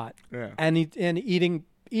a lot. Yeah. And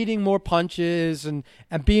eating more punches and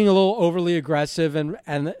being a little overly aggressive,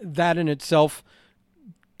 and that in itself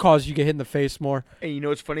caused you to get hit in the face more. And you know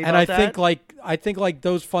what's funny about and that? I think like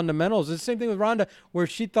those fundamentals, it's the same thing with Ronda, where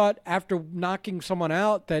she thought after knocking someone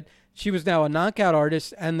out that she was now a knockout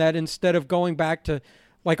artist, and that instead of going back to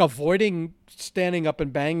like avoiding standing up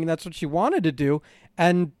and banging, that's what she wanted to do.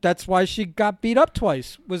 And that's why she got beat up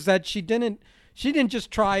twice, was that she didn't just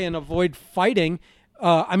try and avoid fighting.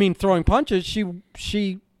 Throwing punches.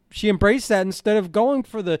 She embraced that instead of going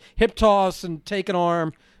for the hip toss and take an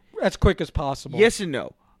arm as quick as possible. Yes and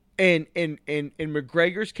no. And in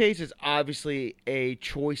McGregor's case, it's obviously a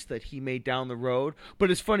choice that he made down the road.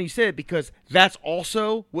 But it's funny you said it, because that's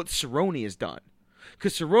also what Cerrone has done.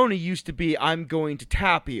 Because Cerrone used to be, I'm going to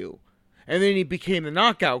tap you. And then he became the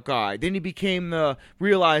knockout guy. Then he became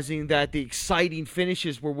realizing that the exciting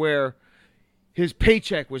finishes were where his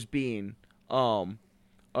paycheck was being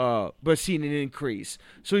but seen an increase.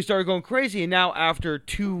 So he started going crazy, and now after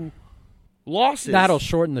 2 losses, That'll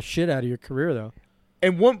shorten the shit out of your career, though.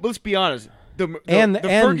 and let's be honest, the And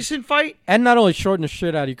Ferguson fight, And not only shorten the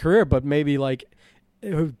shit out of your career, but maybe like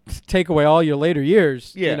it would take away all your later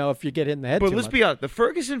years. Yeah. You know, if you get hit in the head. but too let's much. be honest, the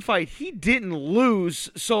Ferguson fight, he didn't lose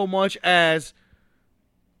so much as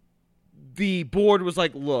the board was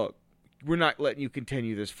like, look, we're not letting you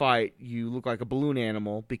continue this fight. You look like a balloon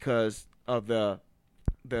animal because of the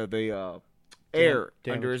air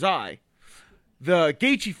Damage. under his eye. The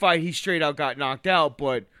Gaethje fight, he straight out got knocked out,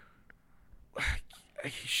 but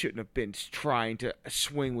he shouldn't have been trying to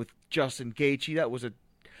swing with Justin Gaethje. That was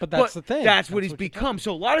But that's the thing. That's what he's you're become.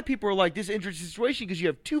 So a lot of people are like, this interesting situation because you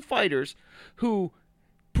have 2 fighters who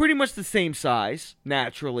pretty much the same size,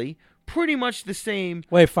 naturally, pretty much the same.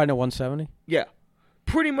 Wait, fighting at 170? Yeah.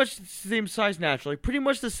 Pretty much the same size naturally. Pretty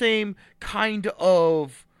much the same kind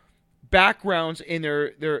of backgrounds in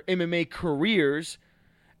their MMA careers.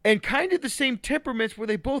 And kind of the same temperaments where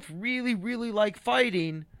they both really, really like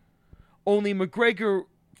fighting. Only McGregor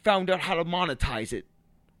found out how to monetize it.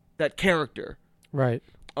 That character. Right.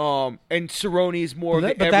 And Cerrone is more of the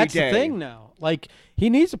But everyday. that's the thing now. Like, he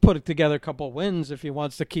needs to put together a couple of wins if he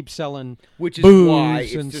wants to keep selling Which is booze why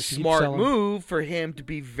it's and the keep smart selling- move for him to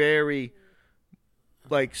be very,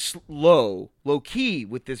 like, low key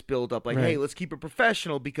with this build up. Like, Right. hey, let's keep it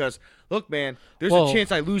professional because, look, man, there's Well- a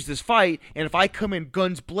chance I lose this fight, and if I come in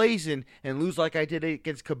guns blazing and lose like I did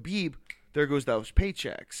against Khabib, there goes those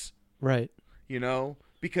paychecks. Right. You know,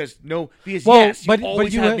 because yes, but you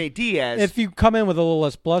always you have Nate Diaz. If you come in with a little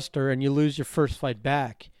less bluster and you lose your first fight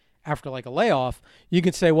back after like a layoff, you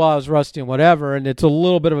can say, well, I was rusty and whatever, and it's a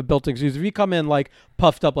little bit of a built-in excuse. If you come in like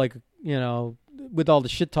puffed up, like, you know, with all the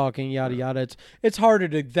shit talking, yada yada, it's harder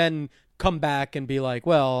to then come back and be like,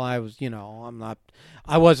 well, I was, you know,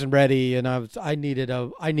 I wasn't ready, and I needed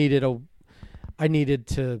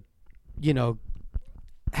to, you know,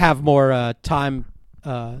 have more time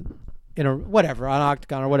in a whatever on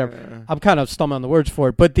Octagon or whatever. I'm kind of stumbling on the words for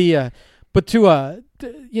it, but but to a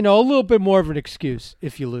little bit more of an excuse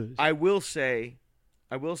if you lose, I will say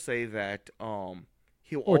that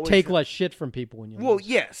he'll or always take less shit from people when you Well, lose.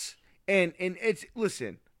 yes, and it's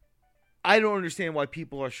listen. I don't understand why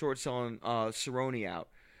people are short selling Cerrone out.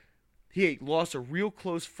 He lost a real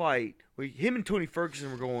close fight. Him and Tony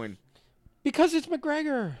Ferguson were going. Because it's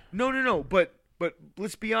McGregor. No. But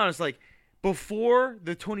let's be honest. Like before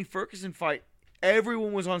the Tony Ferguson fight,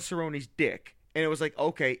 everyone was on Cerrone's dick, and it was like,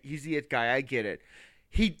 okay, he's the it guy. I get it.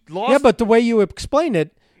 He lost. Yeah, but the way you explained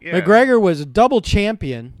it, Yeah. McGregor was a double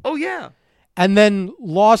champion. Oh yeah. And then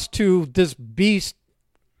lost to this beast,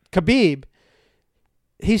 Khabib.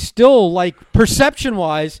 He's still, like,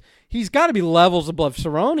 perception-wise, he's got to be levels above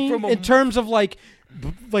Cerrone in terms of, like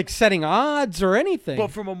setting odds or anything.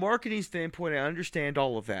 But from a marketing standpoint, I understand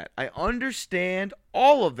all of that.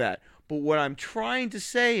 But what I'm trying to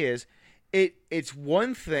say is it's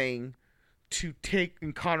one thing to take,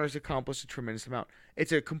 and Conor's accomplished a tremendous amount.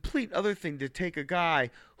 It's a complete other thing to take a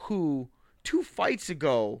guy who 2 fights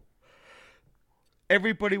ago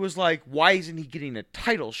everybody was like, why isn't he getting a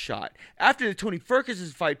title shot? After the Tony Ferguson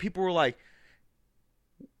fight, people were like,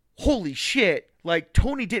 holy shit, like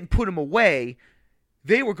Tony didn't put him away.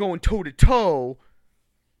 They were going toe to toe,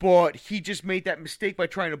 but he just made that mistake by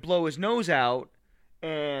trying to blow his nose out,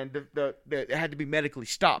 and it had to be medically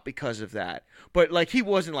stopped because of that. But like he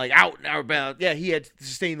wasn't like out and about. Yeah, he had to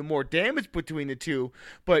sustain the more damage between the two,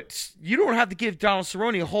 but you don't have to give Donald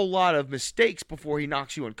Cerrone a whole lot of mistakes before he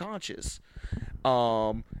knocks you unconscious.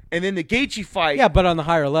 And then the Gaethje fight. Yeah, but on the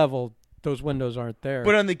higher level, those windows aren't there.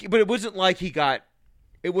 But it wasn't like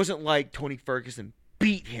it wasn't like Tony Ferguson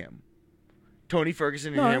beat him. Tony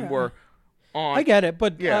Ferguson and him were on. I get it,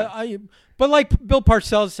 but yeah. But like Bill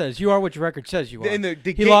Parcells says, you are what your record says you are. And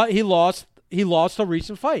he lost a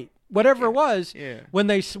recent fight, whatever it was. Yeah. When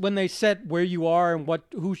they set where you are and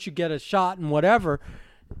who should get a shot and whatever.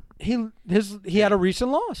 He had a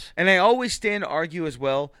recent loss. And I always stand to argue as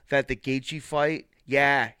well that the Gaethje fight,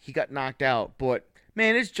 yeah, he got knocked out, but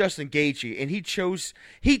man, it's Justin Gaethje, and he chose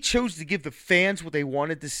to give the fans what they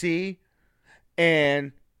wanted to see,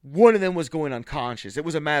 and one of them was going unconscious. It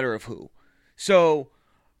was a matter of who. So,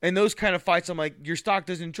 in those kind of fights, I'm like, your stock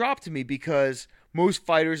doesn't drop to me because most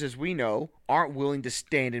fighters, as we know, aren't willing to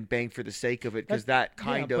stand and bang for the sake of it because that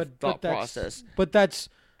kind of thought process.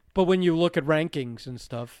 But when you look at rankings and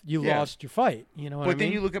stuff, you lost your fight. You know what I mean? But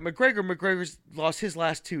then you look at McGregor. McGregor's lost his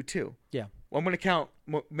last 2 too. Yeah. Well, I'm going to count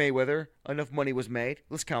Mayweather. Enough money was made.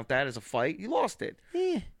 Let's count that as a fight. You lost it.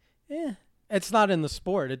 Yeah. It's not in the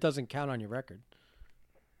sport. It doesn't count on your record.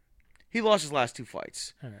 He lost his last 2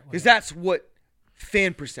 fights. Because that's what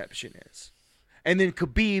fan perception is. And then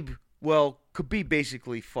Khabib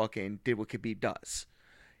basically fucking did what Khabib does.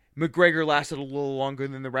 McGregor lasted a little longer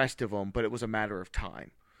than the rest of them, but it was a matter of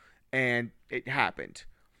time. And it happened.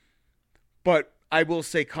 But I will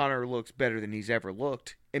say Conor looks better than he's ever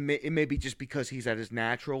looked. It may be just because he's at his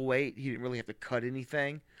natural weight. He didn't really have to cut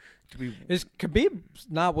anything. Is Khabib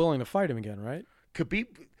not willing to fight him again, right? Khabib,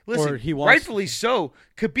 listen, rightfully so.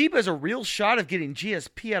 Khabib has a real shot of getting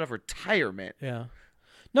GSP out of retirement. Yeah.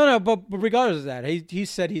 No, but regardless of that, he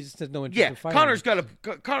said he's no interest in fighting.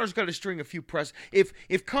 Conor's got to string a few press.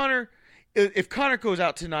 If Conor goes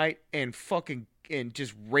out tonight and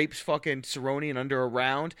just rapes fucking Cerrone in under a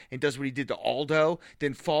round and does what he did to Aldo,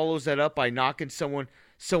 then follows that up by knocking someone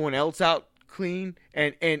else out clean,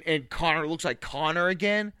 and Conor looks like Conor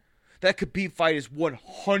again, that Khabib fight is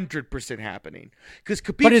 100% happening. Because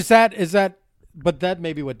Khabib. But is that? But that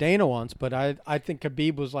may be what Dana wants. But I think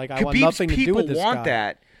Khabib was like, I want nothing to do with this guy. People want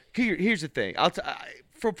that. Here's the thing.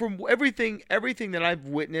 From everything that I've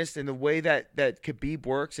witnessed and the way that Khabib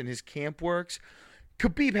works and his camp works.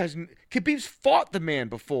 Khabib's fought the man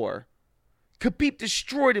before. Khabib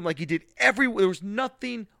destroyed him like he did there was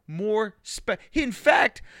nothing more in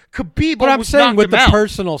fact, Khabib But I'm saying with the out.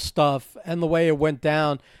 personal stuff and the way it went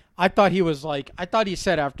down, I thought he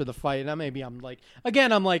said after the fight, and maybe I'm like,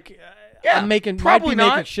 I'm making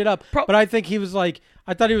shit up. But I think he was like,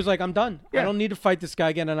 I thought he was like, I'm done. Yeah. I don't need to fight this guy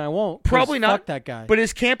again, and I won't. Probably not. Fuck that guy. But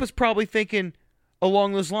his camp is probably thinking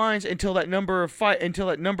along those lines until that number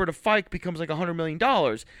to fight becomes like $100 million.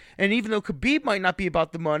 And even though Khabib might not be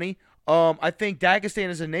about the money, I think Dagestan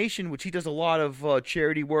as a nation, which he does a lot of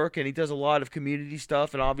charity work and he does a lot of community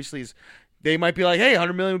stuff, and obviously they might be like, hey,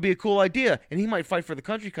 $100 million would be a cool idea, and he might fight for the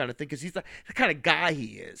country kind of thing because he's the kind of guy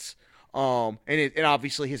he is. And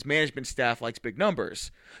obviously his management staff likes big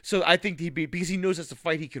numbers. So I think because he knows that's a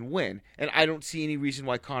fight he can win, and I don't see any reason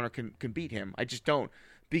why Conor can beat him. I just don't,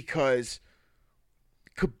 because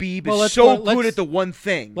Khabib Well, is so let's- good at the one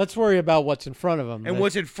thing. Let's worry about what's in front of him. And The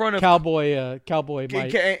what's in front of Cowboy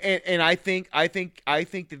might. and I think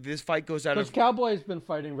that this fight goes out Because of. Cowboy's been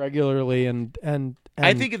fighting regularly, and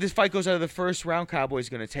I think if this fight goes out of the first round, Cowboy's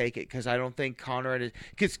going to take it because I don't think Conor had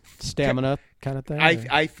because stamina kind of thing.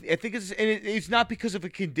 I think it's not because of a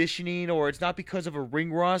conditioning or it's not because of a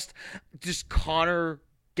ring rust. Just Conor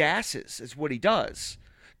gasses is what he does.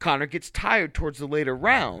 Conor gets tired towards the later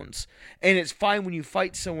rounds, and it's fine when you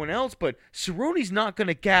fight someone else. But Cerrone's not going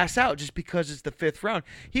to gas out just because it's the fifth round.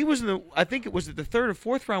 He was I think it was the third or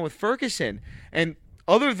fourth round with Ferguson, and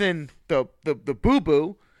other than the boo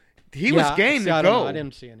boo, he was game to go. I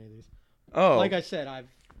didn't see any of these. Oh, Like I said,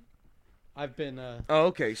 I've been oh,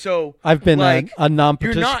 okay. So I've been like, a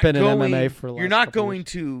non-participant in going- MMA for the last You're not couple going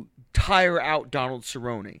years. to tire out Donald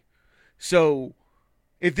Cerrone. So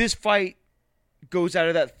if this fight goes out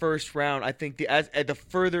of that first round, I think the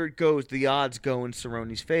further it goes, the odds go in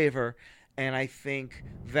Cerrone's favor, and I think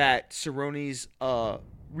that Cerrone's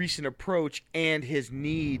recent approach and his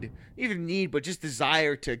but just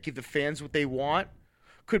desire to give the fans what they want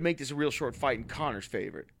could make this a real short fight in Conor's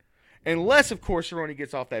favor. Unless, of course, Cerrone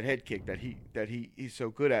gets off that head kick that he's so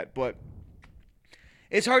good at, but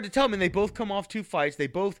it's hard to tell. I mean, they both come off 2 fights. They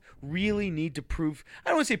both really need to prove. I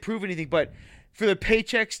don't want to say prove anything, but for the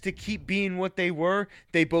paychecks to keep being what they were,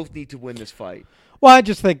 they both need to win this fight. Well, I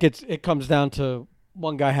just think it comes down to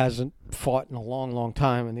one guy hasn't fought in a long, long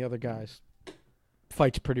time, and the other guy's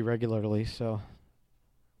fights pretty regularly. So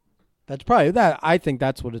that's probably that. I think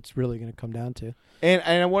that's what it's really going to come down to. And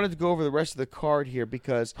I wanted to go over the rest of the card here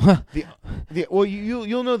because you'll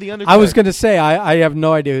know the undercard. I was going to say I have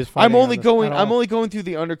no idea who's fighting. I'm only going through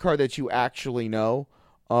the undercard that you actually know.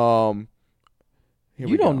 You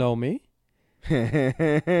don't know me. Ben,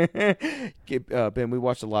 we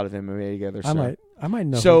watched a lot of MMA together. So. I might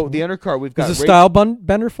know. So the undercard we've got. Is the Style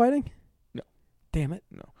Bender fighting? No. Damn it.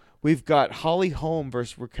 No. We've got Holly Holm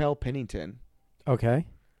versus Raquel Pennington. Okay.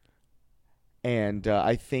 And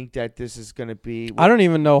I think that this is going to be. I don't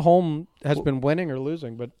even know Holm has been winning or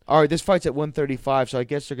losing, but all right, this fight's at 135, so I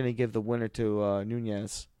guess they're going to give the winner to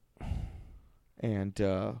Nunes. And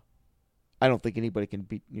I don't think anybody can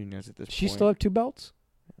beat Nunes at this point. She still have 2 belts.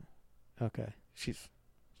 Okay.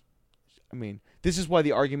 I mean, this is why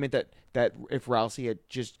the argument that if Rousey had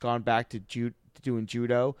just gone back to doing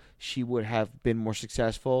judo, she would have been more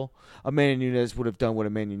successful. Amanda Nunes would have done what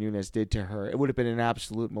Amanda Nunes did to her. It would have been an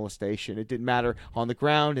absolute molestation. It didn't matter on the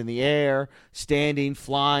ground, in the air, standing,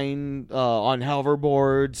 flying, on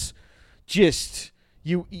hoverboards. Just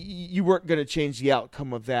you weren't going to change the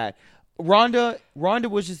outcome of that. Ronda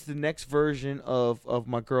was just the next version of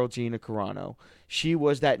my girl Gina Carano. She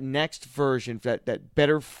was that next version, that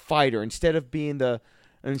better fighter. Instead of being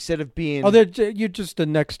you're just the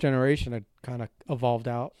next generation that kind of evolved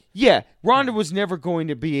out. Yeah, Ronda was never going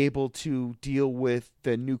to be able to deal with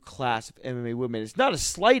the new class of MMA women. It's not a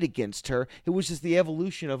slight against her. It was just the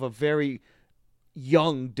evolution of a very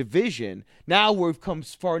young division. Now we've come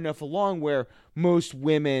far enough along where most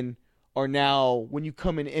women are now, when you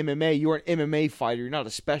come in MMA, you're an MMA fighter. You're not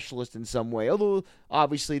a specialist in some way. Although,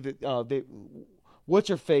 obviously,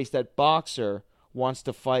 what's-her-face, that boxer, wants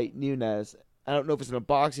to fight Nunes. I don't know if it's in a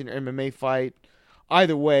boxing or MMA fight.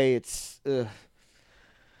 Either way, it's...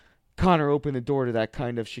 Conor opened the door to that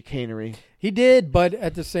kind of chicanery. He did, but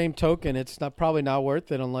at the same token, it's probably not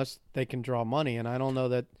worth it unless they can draw money. And I don't know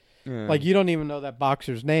that... Like, you don't even know that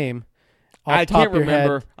boxer's name. I can't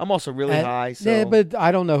remember. I'm also really high. So. Yeah, but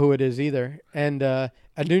I don't know who it is either. And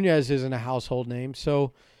Nunez isn't a household name,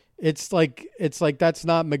 so it's like that's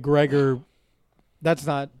not McGregor. That's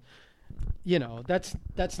not,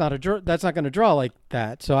 that's not going to draw like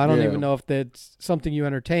that. So I don't even know if that's something you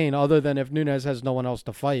entertain, other than if Nunez has no one else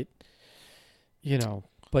to fight.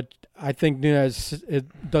 But I think Nunez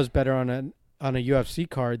does better on a UFC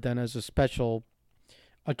card than as a special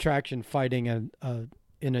attraction fighting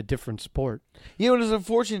in a different sport. It was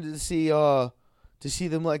unfortunate to see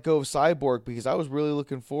them let go of Cyborg, because I was really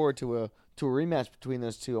looking forward to a rematch between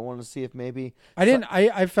those two. I wanted to see if maybe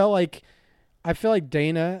I felt like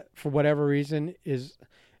Dana, for whatever reason, is,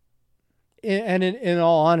 and in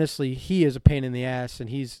all honesty, he is a pain in the ass,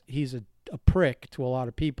 and he's a prick to a lot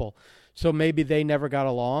of people. So maybe they never got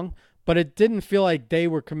along. But it didn't feel like they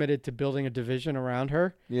were committed to building a division around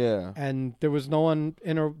her. Yeah. And there was no one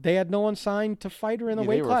they had no one signed to fight her in the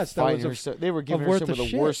weight class. They were giving her some of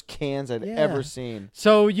the worst cans I'd ever seen.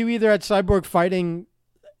 So you either had Cyborg fighting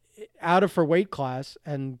out of her weight class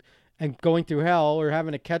and going through hell, or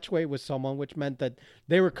having a catch weight with someone, which meant that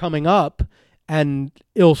they were coming up and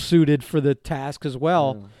ill-suited for the task as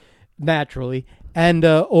well, naturally. And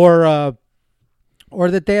or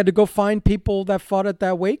that they had to go find people that fought at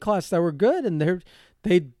that weight class that were good, and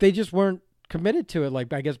they just weren't committed to it.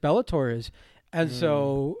 Like I guess Bellator is, and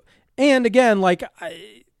so and again, like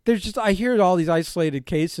I hear all these isolated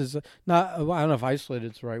cases. I don't know if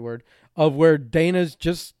isolated is the right word, of where Dana's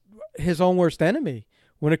just his own worst enemy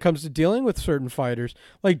when it comes to dealing with certain fighters.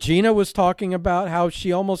 Like Gina was talking about how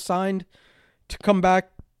she almost signed to come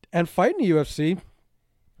back and fight in the UFC,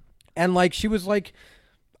 and like she was like,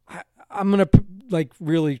 I'm gonna like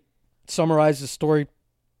really summarize the story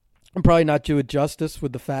and probably not do it justice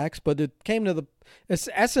with the facts, but it came to the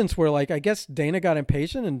essence where like I guess Dana got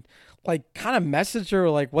impatient and like kind of messaged her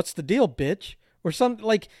like, "What's the deal, bitch?" or something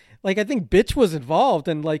like I think bitch was involved,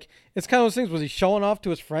 and like it's kind of those things. Was he showing off to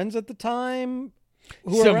his friends at the time?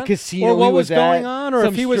 Some casino, or what he was going at, on, or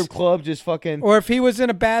some if he was strip club, just fucking, or if he was in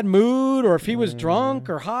a bad mood, or if he was drunk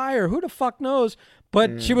or high, or who the fuck knows.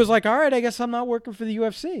 But she was like, "All right, I guess I'm not working for the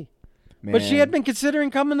UFC." Man. But she had been considering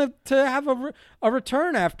coming to have a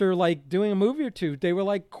return after like doing a movie or two. They were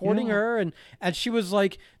like courting her, and she was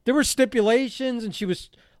like, there were stipulations, and she was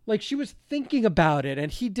thinking about it,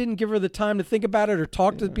 and he didn't give her the time to think about it or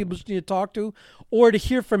talk to the people she needed to talk to, or to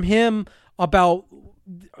hear from him about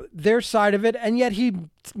their side of it. And yet he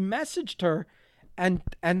messaged her, and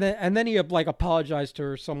then he like apologized to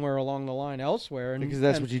her somewhere along the line elsewhere. And because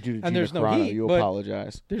that's what you do to and Gina there's no Carano. heat, You but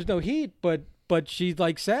apologize. There's no heat, but she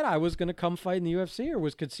like said I was going to come fight in the UFC or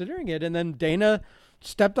was considering it, and then Dana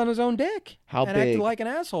stepped on his own dick and acted like an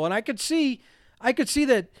asshole. And I could see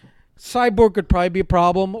that Cyborg could probably be a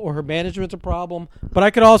problem, or her management's a problem, but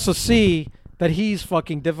I could also see that he's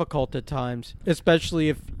fucking difficult at times,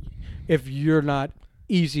 especially if you're not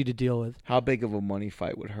easy to deal with. How big of a money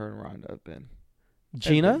fight would her and Ronda have been?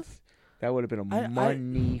 Gina? That would have been a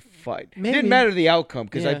money fight. Maybe. Didn't matter the outcome,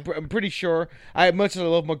 because Yeah. I'm pretty sure, as much as I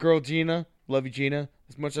love my girl Gina, love you Gina,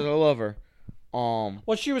 as much as I love her, Well,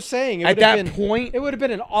 she was saying at that point, it would have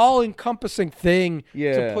been an all-encompassing thing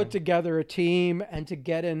Yeah. to put together a team and to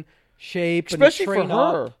get in shape, especially and to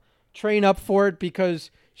for train up for it,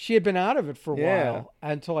 because she had been out of it for a Yeah. while,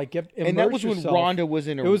 and to like get and that was herself. when Ronda was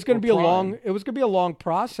in her. It was going to be a prime. long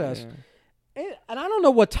process. Yeah. And I don't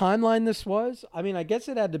know what timeline this was. I mean, I guess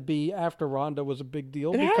it had to be after Ronda was a big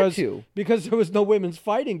deal, It had because to. because there was no women's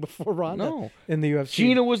fighting before Ronda No. in the UFC.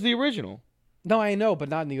 Gina was the original. No, I know, but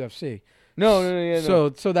not in the UFC. No, yeah,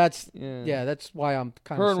 no. So that's Yeah. that's why I'm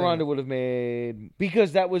kind Her of and saying Ronda it. would have made,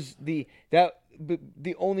 because that was the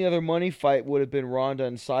only other money fight would have been Ronda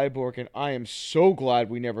and Cyborg, and I am so glad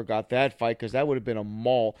we never got that fight, because that would have been a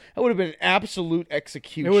maul. That would have been an absolute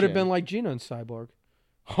execution. It would have been like Gina and Cyborg.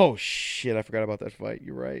 Oh shit! I forgot about that fight.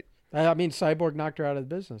 You're right. I mean, Cyborg knocked her out of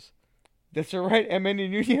the business. That's all right. Emmanuel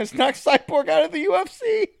Nunez knocked Cyborg out of the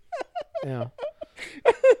UFC. Yeah.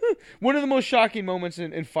 One of the most shocking moments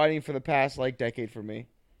in fighting for the past decade for me.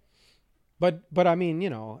 But I mean,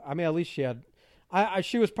 at least she had.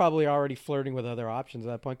 She was probably already flirting with other options at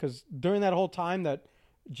that point, because during that whole time that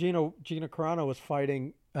Gina Carano was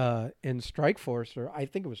fighting in Strikeforce, or I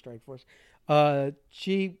think it was Strikeforce,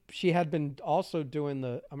 she had been also doing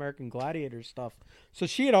the American Gladiator stuff, so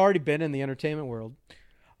she had already been in the entertainment world.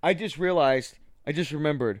 I just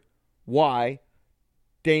remembered why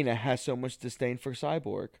Dana has so much disdain for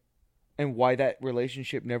Cyborg, and why that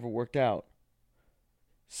relationship never worked out.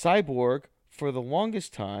 Cyborg, for the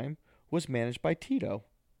longest time, was managed by Tito.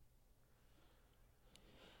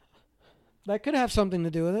 That could have something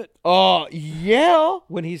to do with it. Oh, yeah.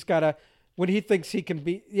 When he thinks he can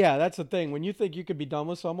be, that's the thing. When you think you could be done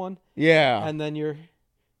with someone, Yeah. and then you're,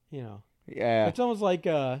 Yeah. it's almost like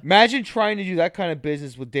Imagine trying to do that kind of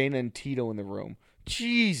business with Dana and Tito in the room.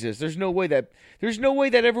 Jesus, there's no way that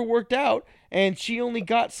ever worked out. And she only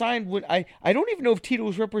got signed when I don't even know if Tito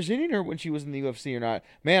was representing her when she was in the UFC or not.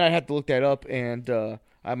 Man, I'd have to look that up, and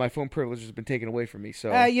my phone privilege has been taken away from me.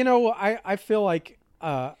 So I feel like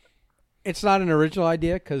it's not an original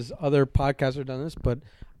idea, because other podcasts have done this, but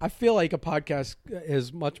I feel like a podcast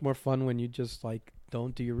is much more fun when you just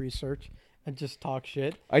don't do your research and just talk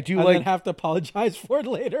shit. I do and like. then have to apologize for it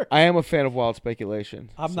later. I am a fan of wild speculation.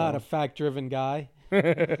 I'm not a fact-driven guy.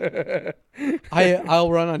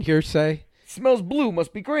 I'll run on hearsay. Smells blue,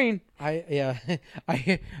 must be green. I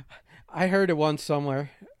heard it once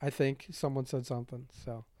somewhere. I think someone said something.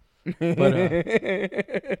 So, but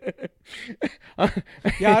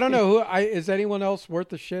I don't know who. Is anyone else worth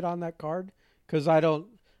the shit on that card? Because I don't.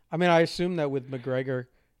 I mean, I assume that with McGregor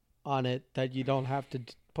on it, that you don't have to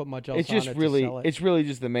put much else. It's just on it really, to sell it. it's really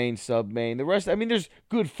just the main main. The rest, I mean, there's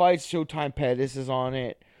good fights. Showtime Pettis is on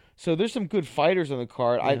it, so there's some good fighters on the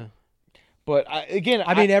card. Yeah.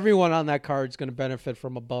 I mean, everyone on that card is going to benefit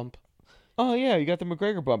from a bump. Oh yeah, you got the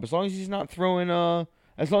McGregor bump. As long as he's not throwing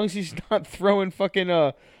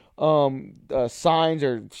fucking signs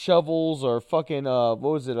or shovels or fucking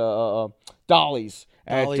dollies Dollies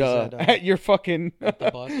at your fucking at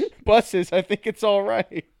the bus. buses, I think it's all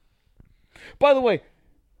right. By the way,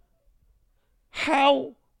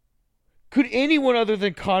 how could anyone other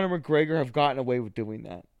than Conor McGregor have gotten away with doing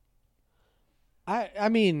that? I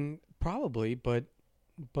mean, probably, but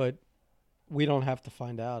we don't have to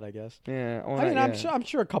find out, I guess. Yeah, I mean, I'm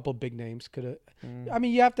sure a couple big names could have. I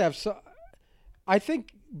mean, you have to have some. I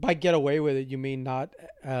think by get away with it, you mean not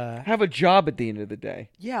have a job at the end of the day.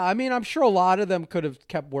 Yeah, I mean, I'm sure a lot of them could have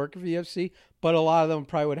kept working for the UFC, but a lot of them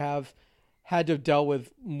probably would have had to have dealt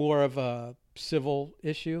with more of a civil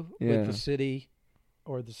issue with the city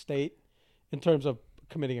or the state in terms of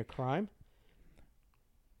committing a crime.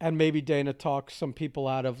 And maybe Dana talked some people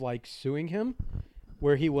out of like suing him,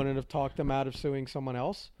 where he wouldn't have talked them out of suing someone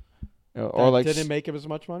else. Or like didn't make him as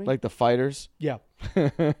much money. Like the fighters. Yeah.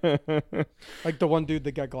 Like the one dude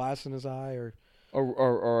that got glass in his eye, or Rose.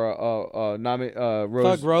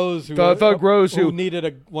 Thug Rose, Thug Rose, who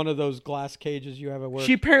needed one of those glass cages you have at work.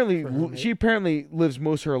 She apparently lives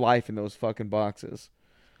most of her life in those fucking boxes.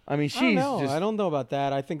 I mean, she's I don't know about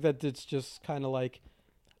that. I think that it's just kind of like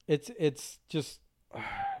it's just.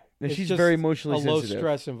 She's very emotionally sensitive. A low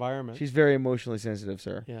stress environment. She's very emotionally sensitive,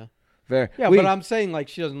 sir. Yeah. Very. Yeah, but I'm saying like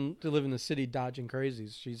she doesn't live in the city dodging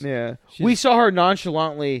crazies. We saw her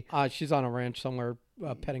nonchalantly. She's on a ranch somewhere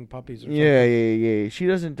petting puppies or something. Yeah. She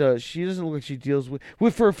doesn't look like she deals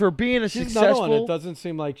with for being she's successful. Another one. It doesn't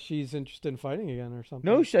seem like she's interested in fighting again or something.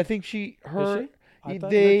 No, I think Is she?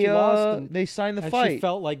 they signed the fight. She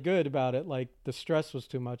felt like good about it. Like the stress was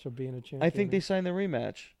too much of being a champion. I think they signed the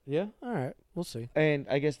rematch. Yeah. All right. We'll see. And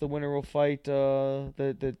I guess the winner will fight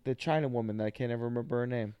the China woman that I can't ever remember her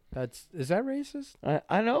name. Is that racist?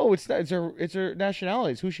 I know it's not. It's her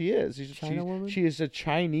nationality. It's who she is. Woman? She is a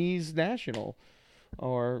Chinese national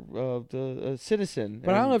or the citizen.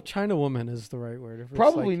 But I don't know if China woman is the right word.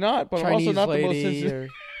 Probably not. But Chinese also not the most lady sensitive.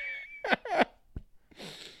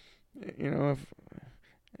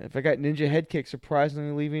 If I got ninja head kick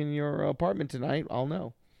surprisingly leaving your apartment tonight, I'll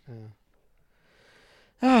know.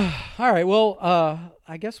 All right. Well,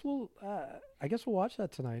 I guess we'll watch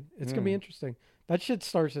that tonight. It's gonna be interesting. That shit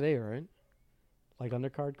starts today, right? Like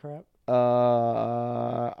undercard crap.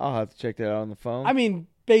 I'll have to check that out on the phone. I mean,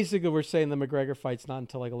 basically, we're saying the McGregor fight's not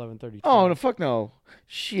until like 11:30. Oh no! Fuck no!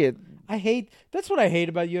 Shit. That's what I hate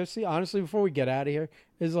about UFC. Honestly, before we get out of here,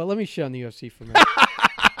 is let me shit on the UFC for a minute.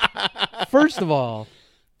 First of all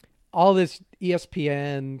this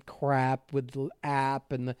ESPN crap with the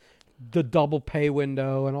app and the double pay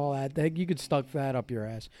window and all that, you could stuff that up your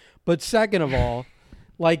ass. But second of all,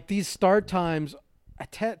 like these start times,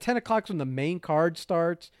 at 10 o'clock when the main card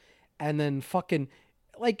starts, and then fucking,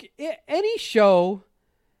 like any show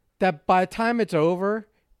that by the time it's over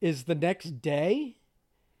is the next day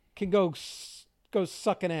can go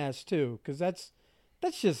sucking ass too. Because that's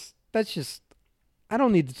just, I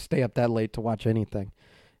don't need to stay up that late to watch anything.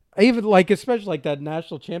 Even especially like that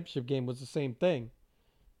national championship game was the same thing.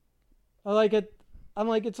 I'm like,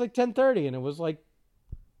 it's like 10:30, and it was like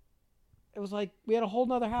we had a whole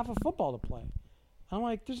nother half of football to play. I'm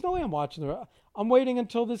like, there's no way I'm watching I'm waiting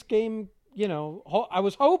until this game. I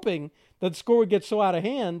was hoping that the score would get so out of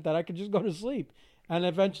hand that I could just go to sleep. And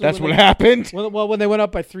eventually, that's what happened. When they went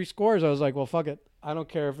up by 3 scores, I was like, well, fuck it. I don't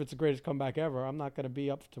care if it's the greatest comeback ever. I'm not going to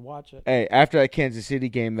be up to watch it. Hey, after that Kansas City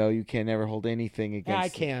game, though, you can never hold anything against. Yeah, I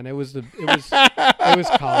can. It was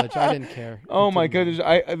college. I didn't care. Oh my goodness!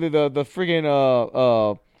 The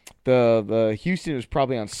friggin' the Houston was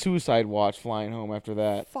probably on suicide watch flying home after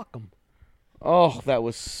that. Fuck them. Oh, that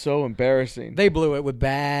was so embarrassing. They blew it with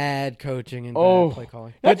bad coaching and bad play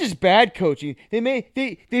calling. Not just bad coaching. They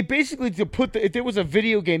basically if there was a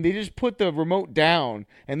video game, they just put the remote down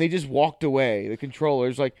and they just walked away. The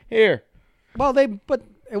controller's like, here. Well, but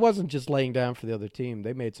it wasn't just laying down for the other team.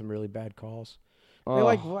 They made some really bad calls. They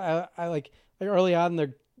early on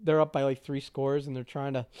they're up by like 3 scores and they're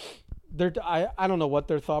trying to. I don't know what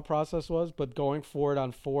their thought process was, but going forward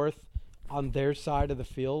on 4th. On their side of the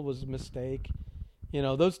field was a mistake.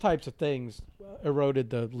 Those types of things eroded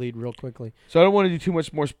the lead real quickly. So I don't want to do too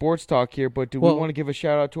much more sports talk here, but do we want to give a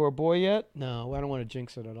shout out to our boy yet? No, I don't want to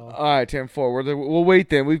jinx it at all. All right, 10-4. We'll wait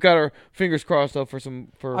then. We've got our fingers crossed though for no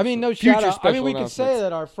shout out. I mean, we could say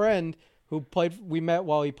that our friend who we met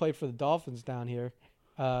while he played for the Dolphins down here.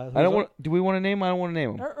 Do we want to name him? I don't want to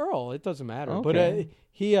name him. Earl. It doesn't matter. Okay. But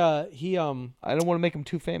he I don't want to make him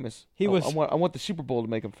too famous. I want the Super Bowl to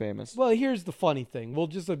make him famous. Well, here's the funny thing. We'll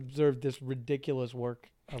just observe this ridiculous work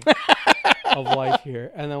of life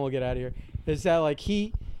here, and then we'll get out of here. Is that like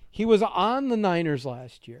he was on the Niners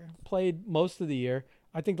last year, played most of the year.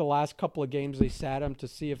 I think the last couple of games they sat him to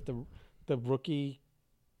see if the rookie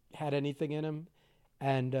had anything in him,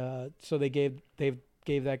 and so they gave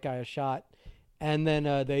that guy a shot, and then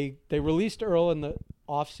they released Earl in the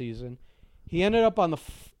offseason. He ended up on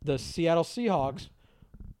the Seattle Seahawks,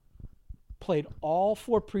 played all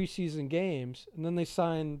 4 preseason games, and then they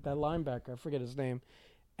signed that linebacker, I forget his name,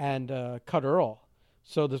 and cut Earl.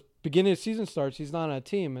 So the beginning of the season starts, he's not on a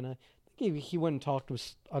team, and I think he went and talked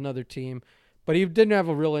with another team, but he didn't have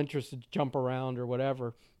a real interest to jump around or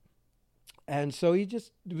whatever. And so he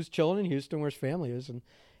was chilling in Houston where his family is, and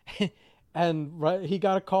he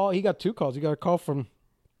got a call. He got 2 calls. He got a call from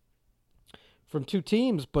 2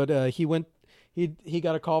 teams, but he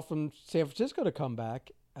got a call from San Francisco to come back.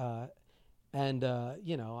 And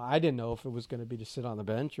I didn't know if it was going to be to sit on the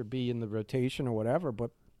bench or be in the rotation or whatever.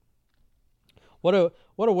 But what a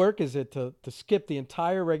work is it to skip the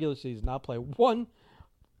entire regular season, not play one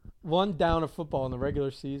down of football in the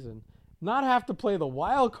regular season, not have to play the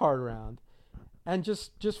wild card round, and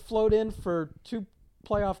just float in for 2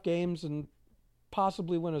 playoff games and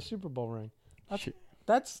possibly win a Super Bowl ring.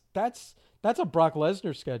 That's a Brock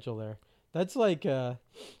Lesnar schedule there. That's like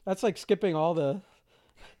skipping all the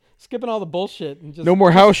bullshit and just no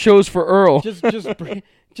more house shows for Earl.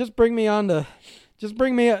 Just bring me on to. Just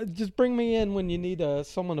bring me in when you need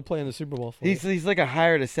someone to play in the Super Bowl for. He's like a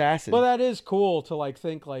hired assassin. Well, that is cool to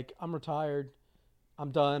think I'm retired,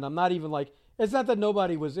 I'm done. I'm not even it's not that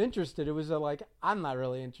nobody was interested. It was that I'm not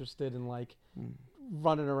really interested in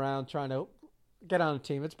running around trying to get on a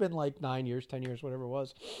team. It's been 9 years, 10 years, whatever it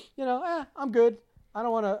was. I'm good. I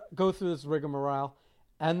don't want to go through this rigmarole,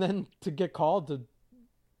 and then to get called to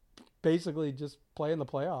basically just play in the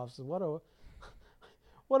playoffs. What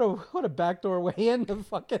a backdoor way in to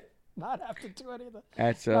fucking not have to do anything.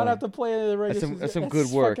 Not have to play any of the regular season. That's some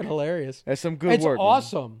good work. Fucking hilarious. That's some good work. It's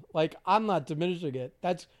awesome. Man. I'm not diminishing it.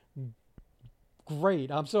 That's great.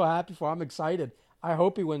 I'm so happy for him. I'm excited. I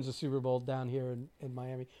hope he wins the Super Bowl down here in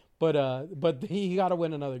Miami. But he got to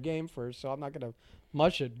win another game first, so I'm not going to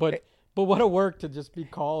mush it. But what a work to just be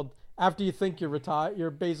called after you think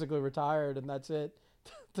you're basically retired and that's it,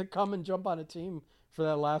 to come and jump on a team for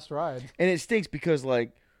that last ride. And it stinks because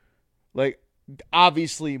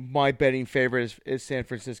obviously my betting favorite is San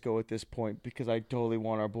Francisco at this point because I totally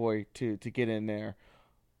want our boy to get in there.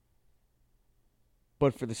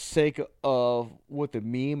 But for the sake of what the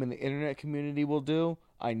meme and the internet community will do,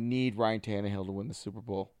 I need Ryan Tannehill to win the Super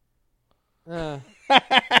Bowl. I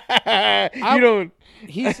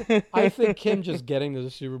think him just getting to the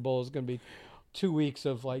Super Bowl is going to be 2 weeks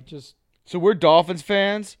of just. So we're Dolphins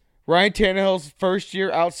fans. Ryan Tannehill's first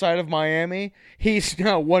year outside of Miami, he's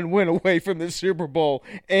now 1 win away from the Super Bowl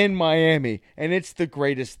in Miami, and it's the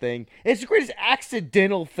greatest thing. It's the greatest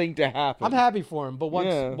accidental thing to happen. I'm happy for him, but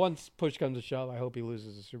once push comes to shove, I hope he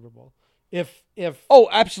loses the Super Bowl. If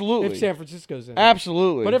absolutely. If San Francisco's in,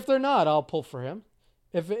 absolutely. But if they're not, I'll pull for him.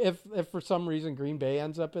 If for some reason Green Bay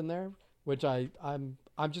ends up in there, which I'm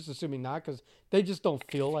just assuming not because they just don't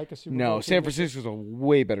feel like a Super Bowl. No, San Francisco's a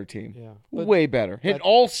way better team. Yeah, way better. Hit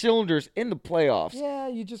all cylinders in the playoffs. Yeah,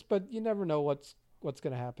 but you never know what's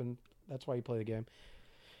going to happen. That's why you play the game.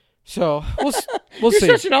 So we'll see.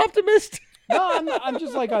 You're such an optimist. No, I'm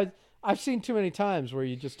just I've seen too many times where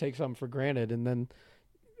you just take something for granted and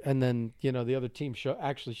then the other team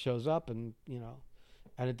actually shows up and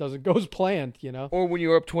and it doesn't go as planned, Or when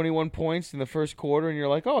you're up 21 points in the first quarter and you're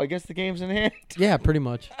like, oh, I guess the game's in hand. Yeah, pretty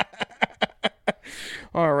much.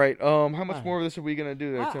 All right. How much more of this are we gonna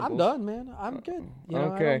do there, Timples? I'm done, man. I'm good.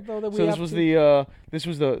 Okay. So this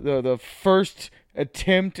was the first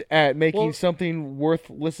attempt at making something worth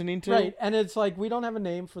listening to. Right, and it's we don't have a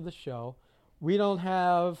name for the show. We don't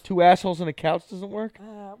have 2 assholes on a couch doesn't work.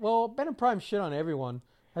 Well, Ben and Prime shit on everyone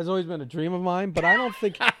has always been a dream of mine, but I don't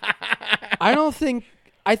think.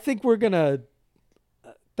 I think we're gonna.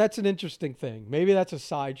 That's an interesting thing. Maybe that's a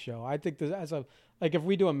side show. I think that if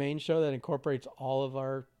we do a main show that incorporates all of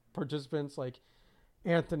our participants, like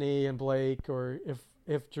Anthony and Blake, or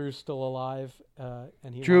if Drew's still alive,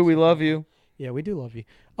 and he. Drew, we love you. Yeah, we do love you.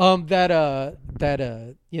 That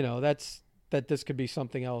this could be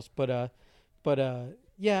something else, but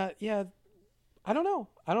yeah. I don't know.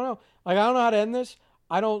 I don't know how to end this.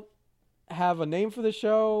 I don't have a name for the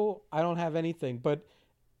show. I don't have anything, but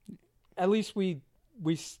at least we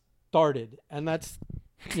started, and that's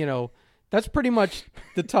that's pretty much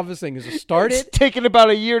the toughest thing is to start It's taken about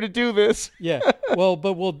a year to do this. Yeah. Well,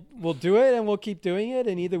 but we'll do it and we'll keep doing it,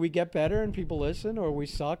 and either we get better and people listen, or we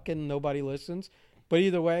suck and nobody listens. But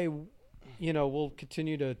either way, we'll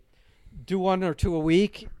continue to do 1 or 2 a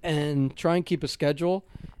week and try and keep a schedule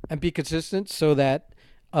and be consistent so that,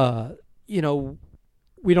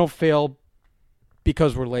 we don't fail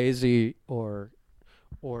because we're lazy or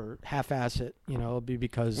half-ass it. It'll be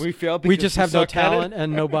because We fail we because just we have no suck at it? talent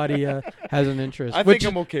and nobody has an interest. I which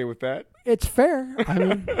think I'm okay with that. it's fair. I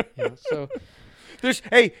mean, so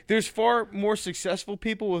There's far more successful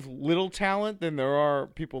people with little talent than there are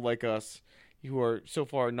people like us who are so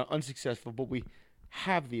far not unsuccessful, but we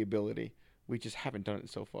have the ability. We just haven't done it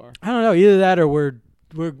so far. I don't know, either that or we're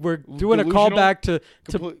doing a Delusional? callback to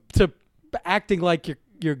Complete- acting like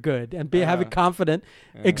you're good and having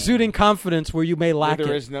Uh, exuding confidence where you may lack where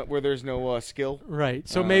it. there's no skill. Right.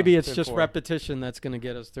 So maybe it's just 10-4. repetition that's going to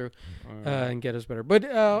get us through and get us better. But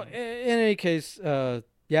in any case,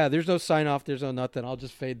 there's no sign off. There's no nothing. I'll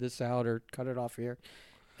just fade this out or cut it off here.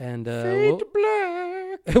 And Fade to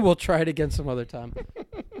black. we'll try it again some other time.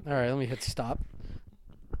 All right, let me hit stop.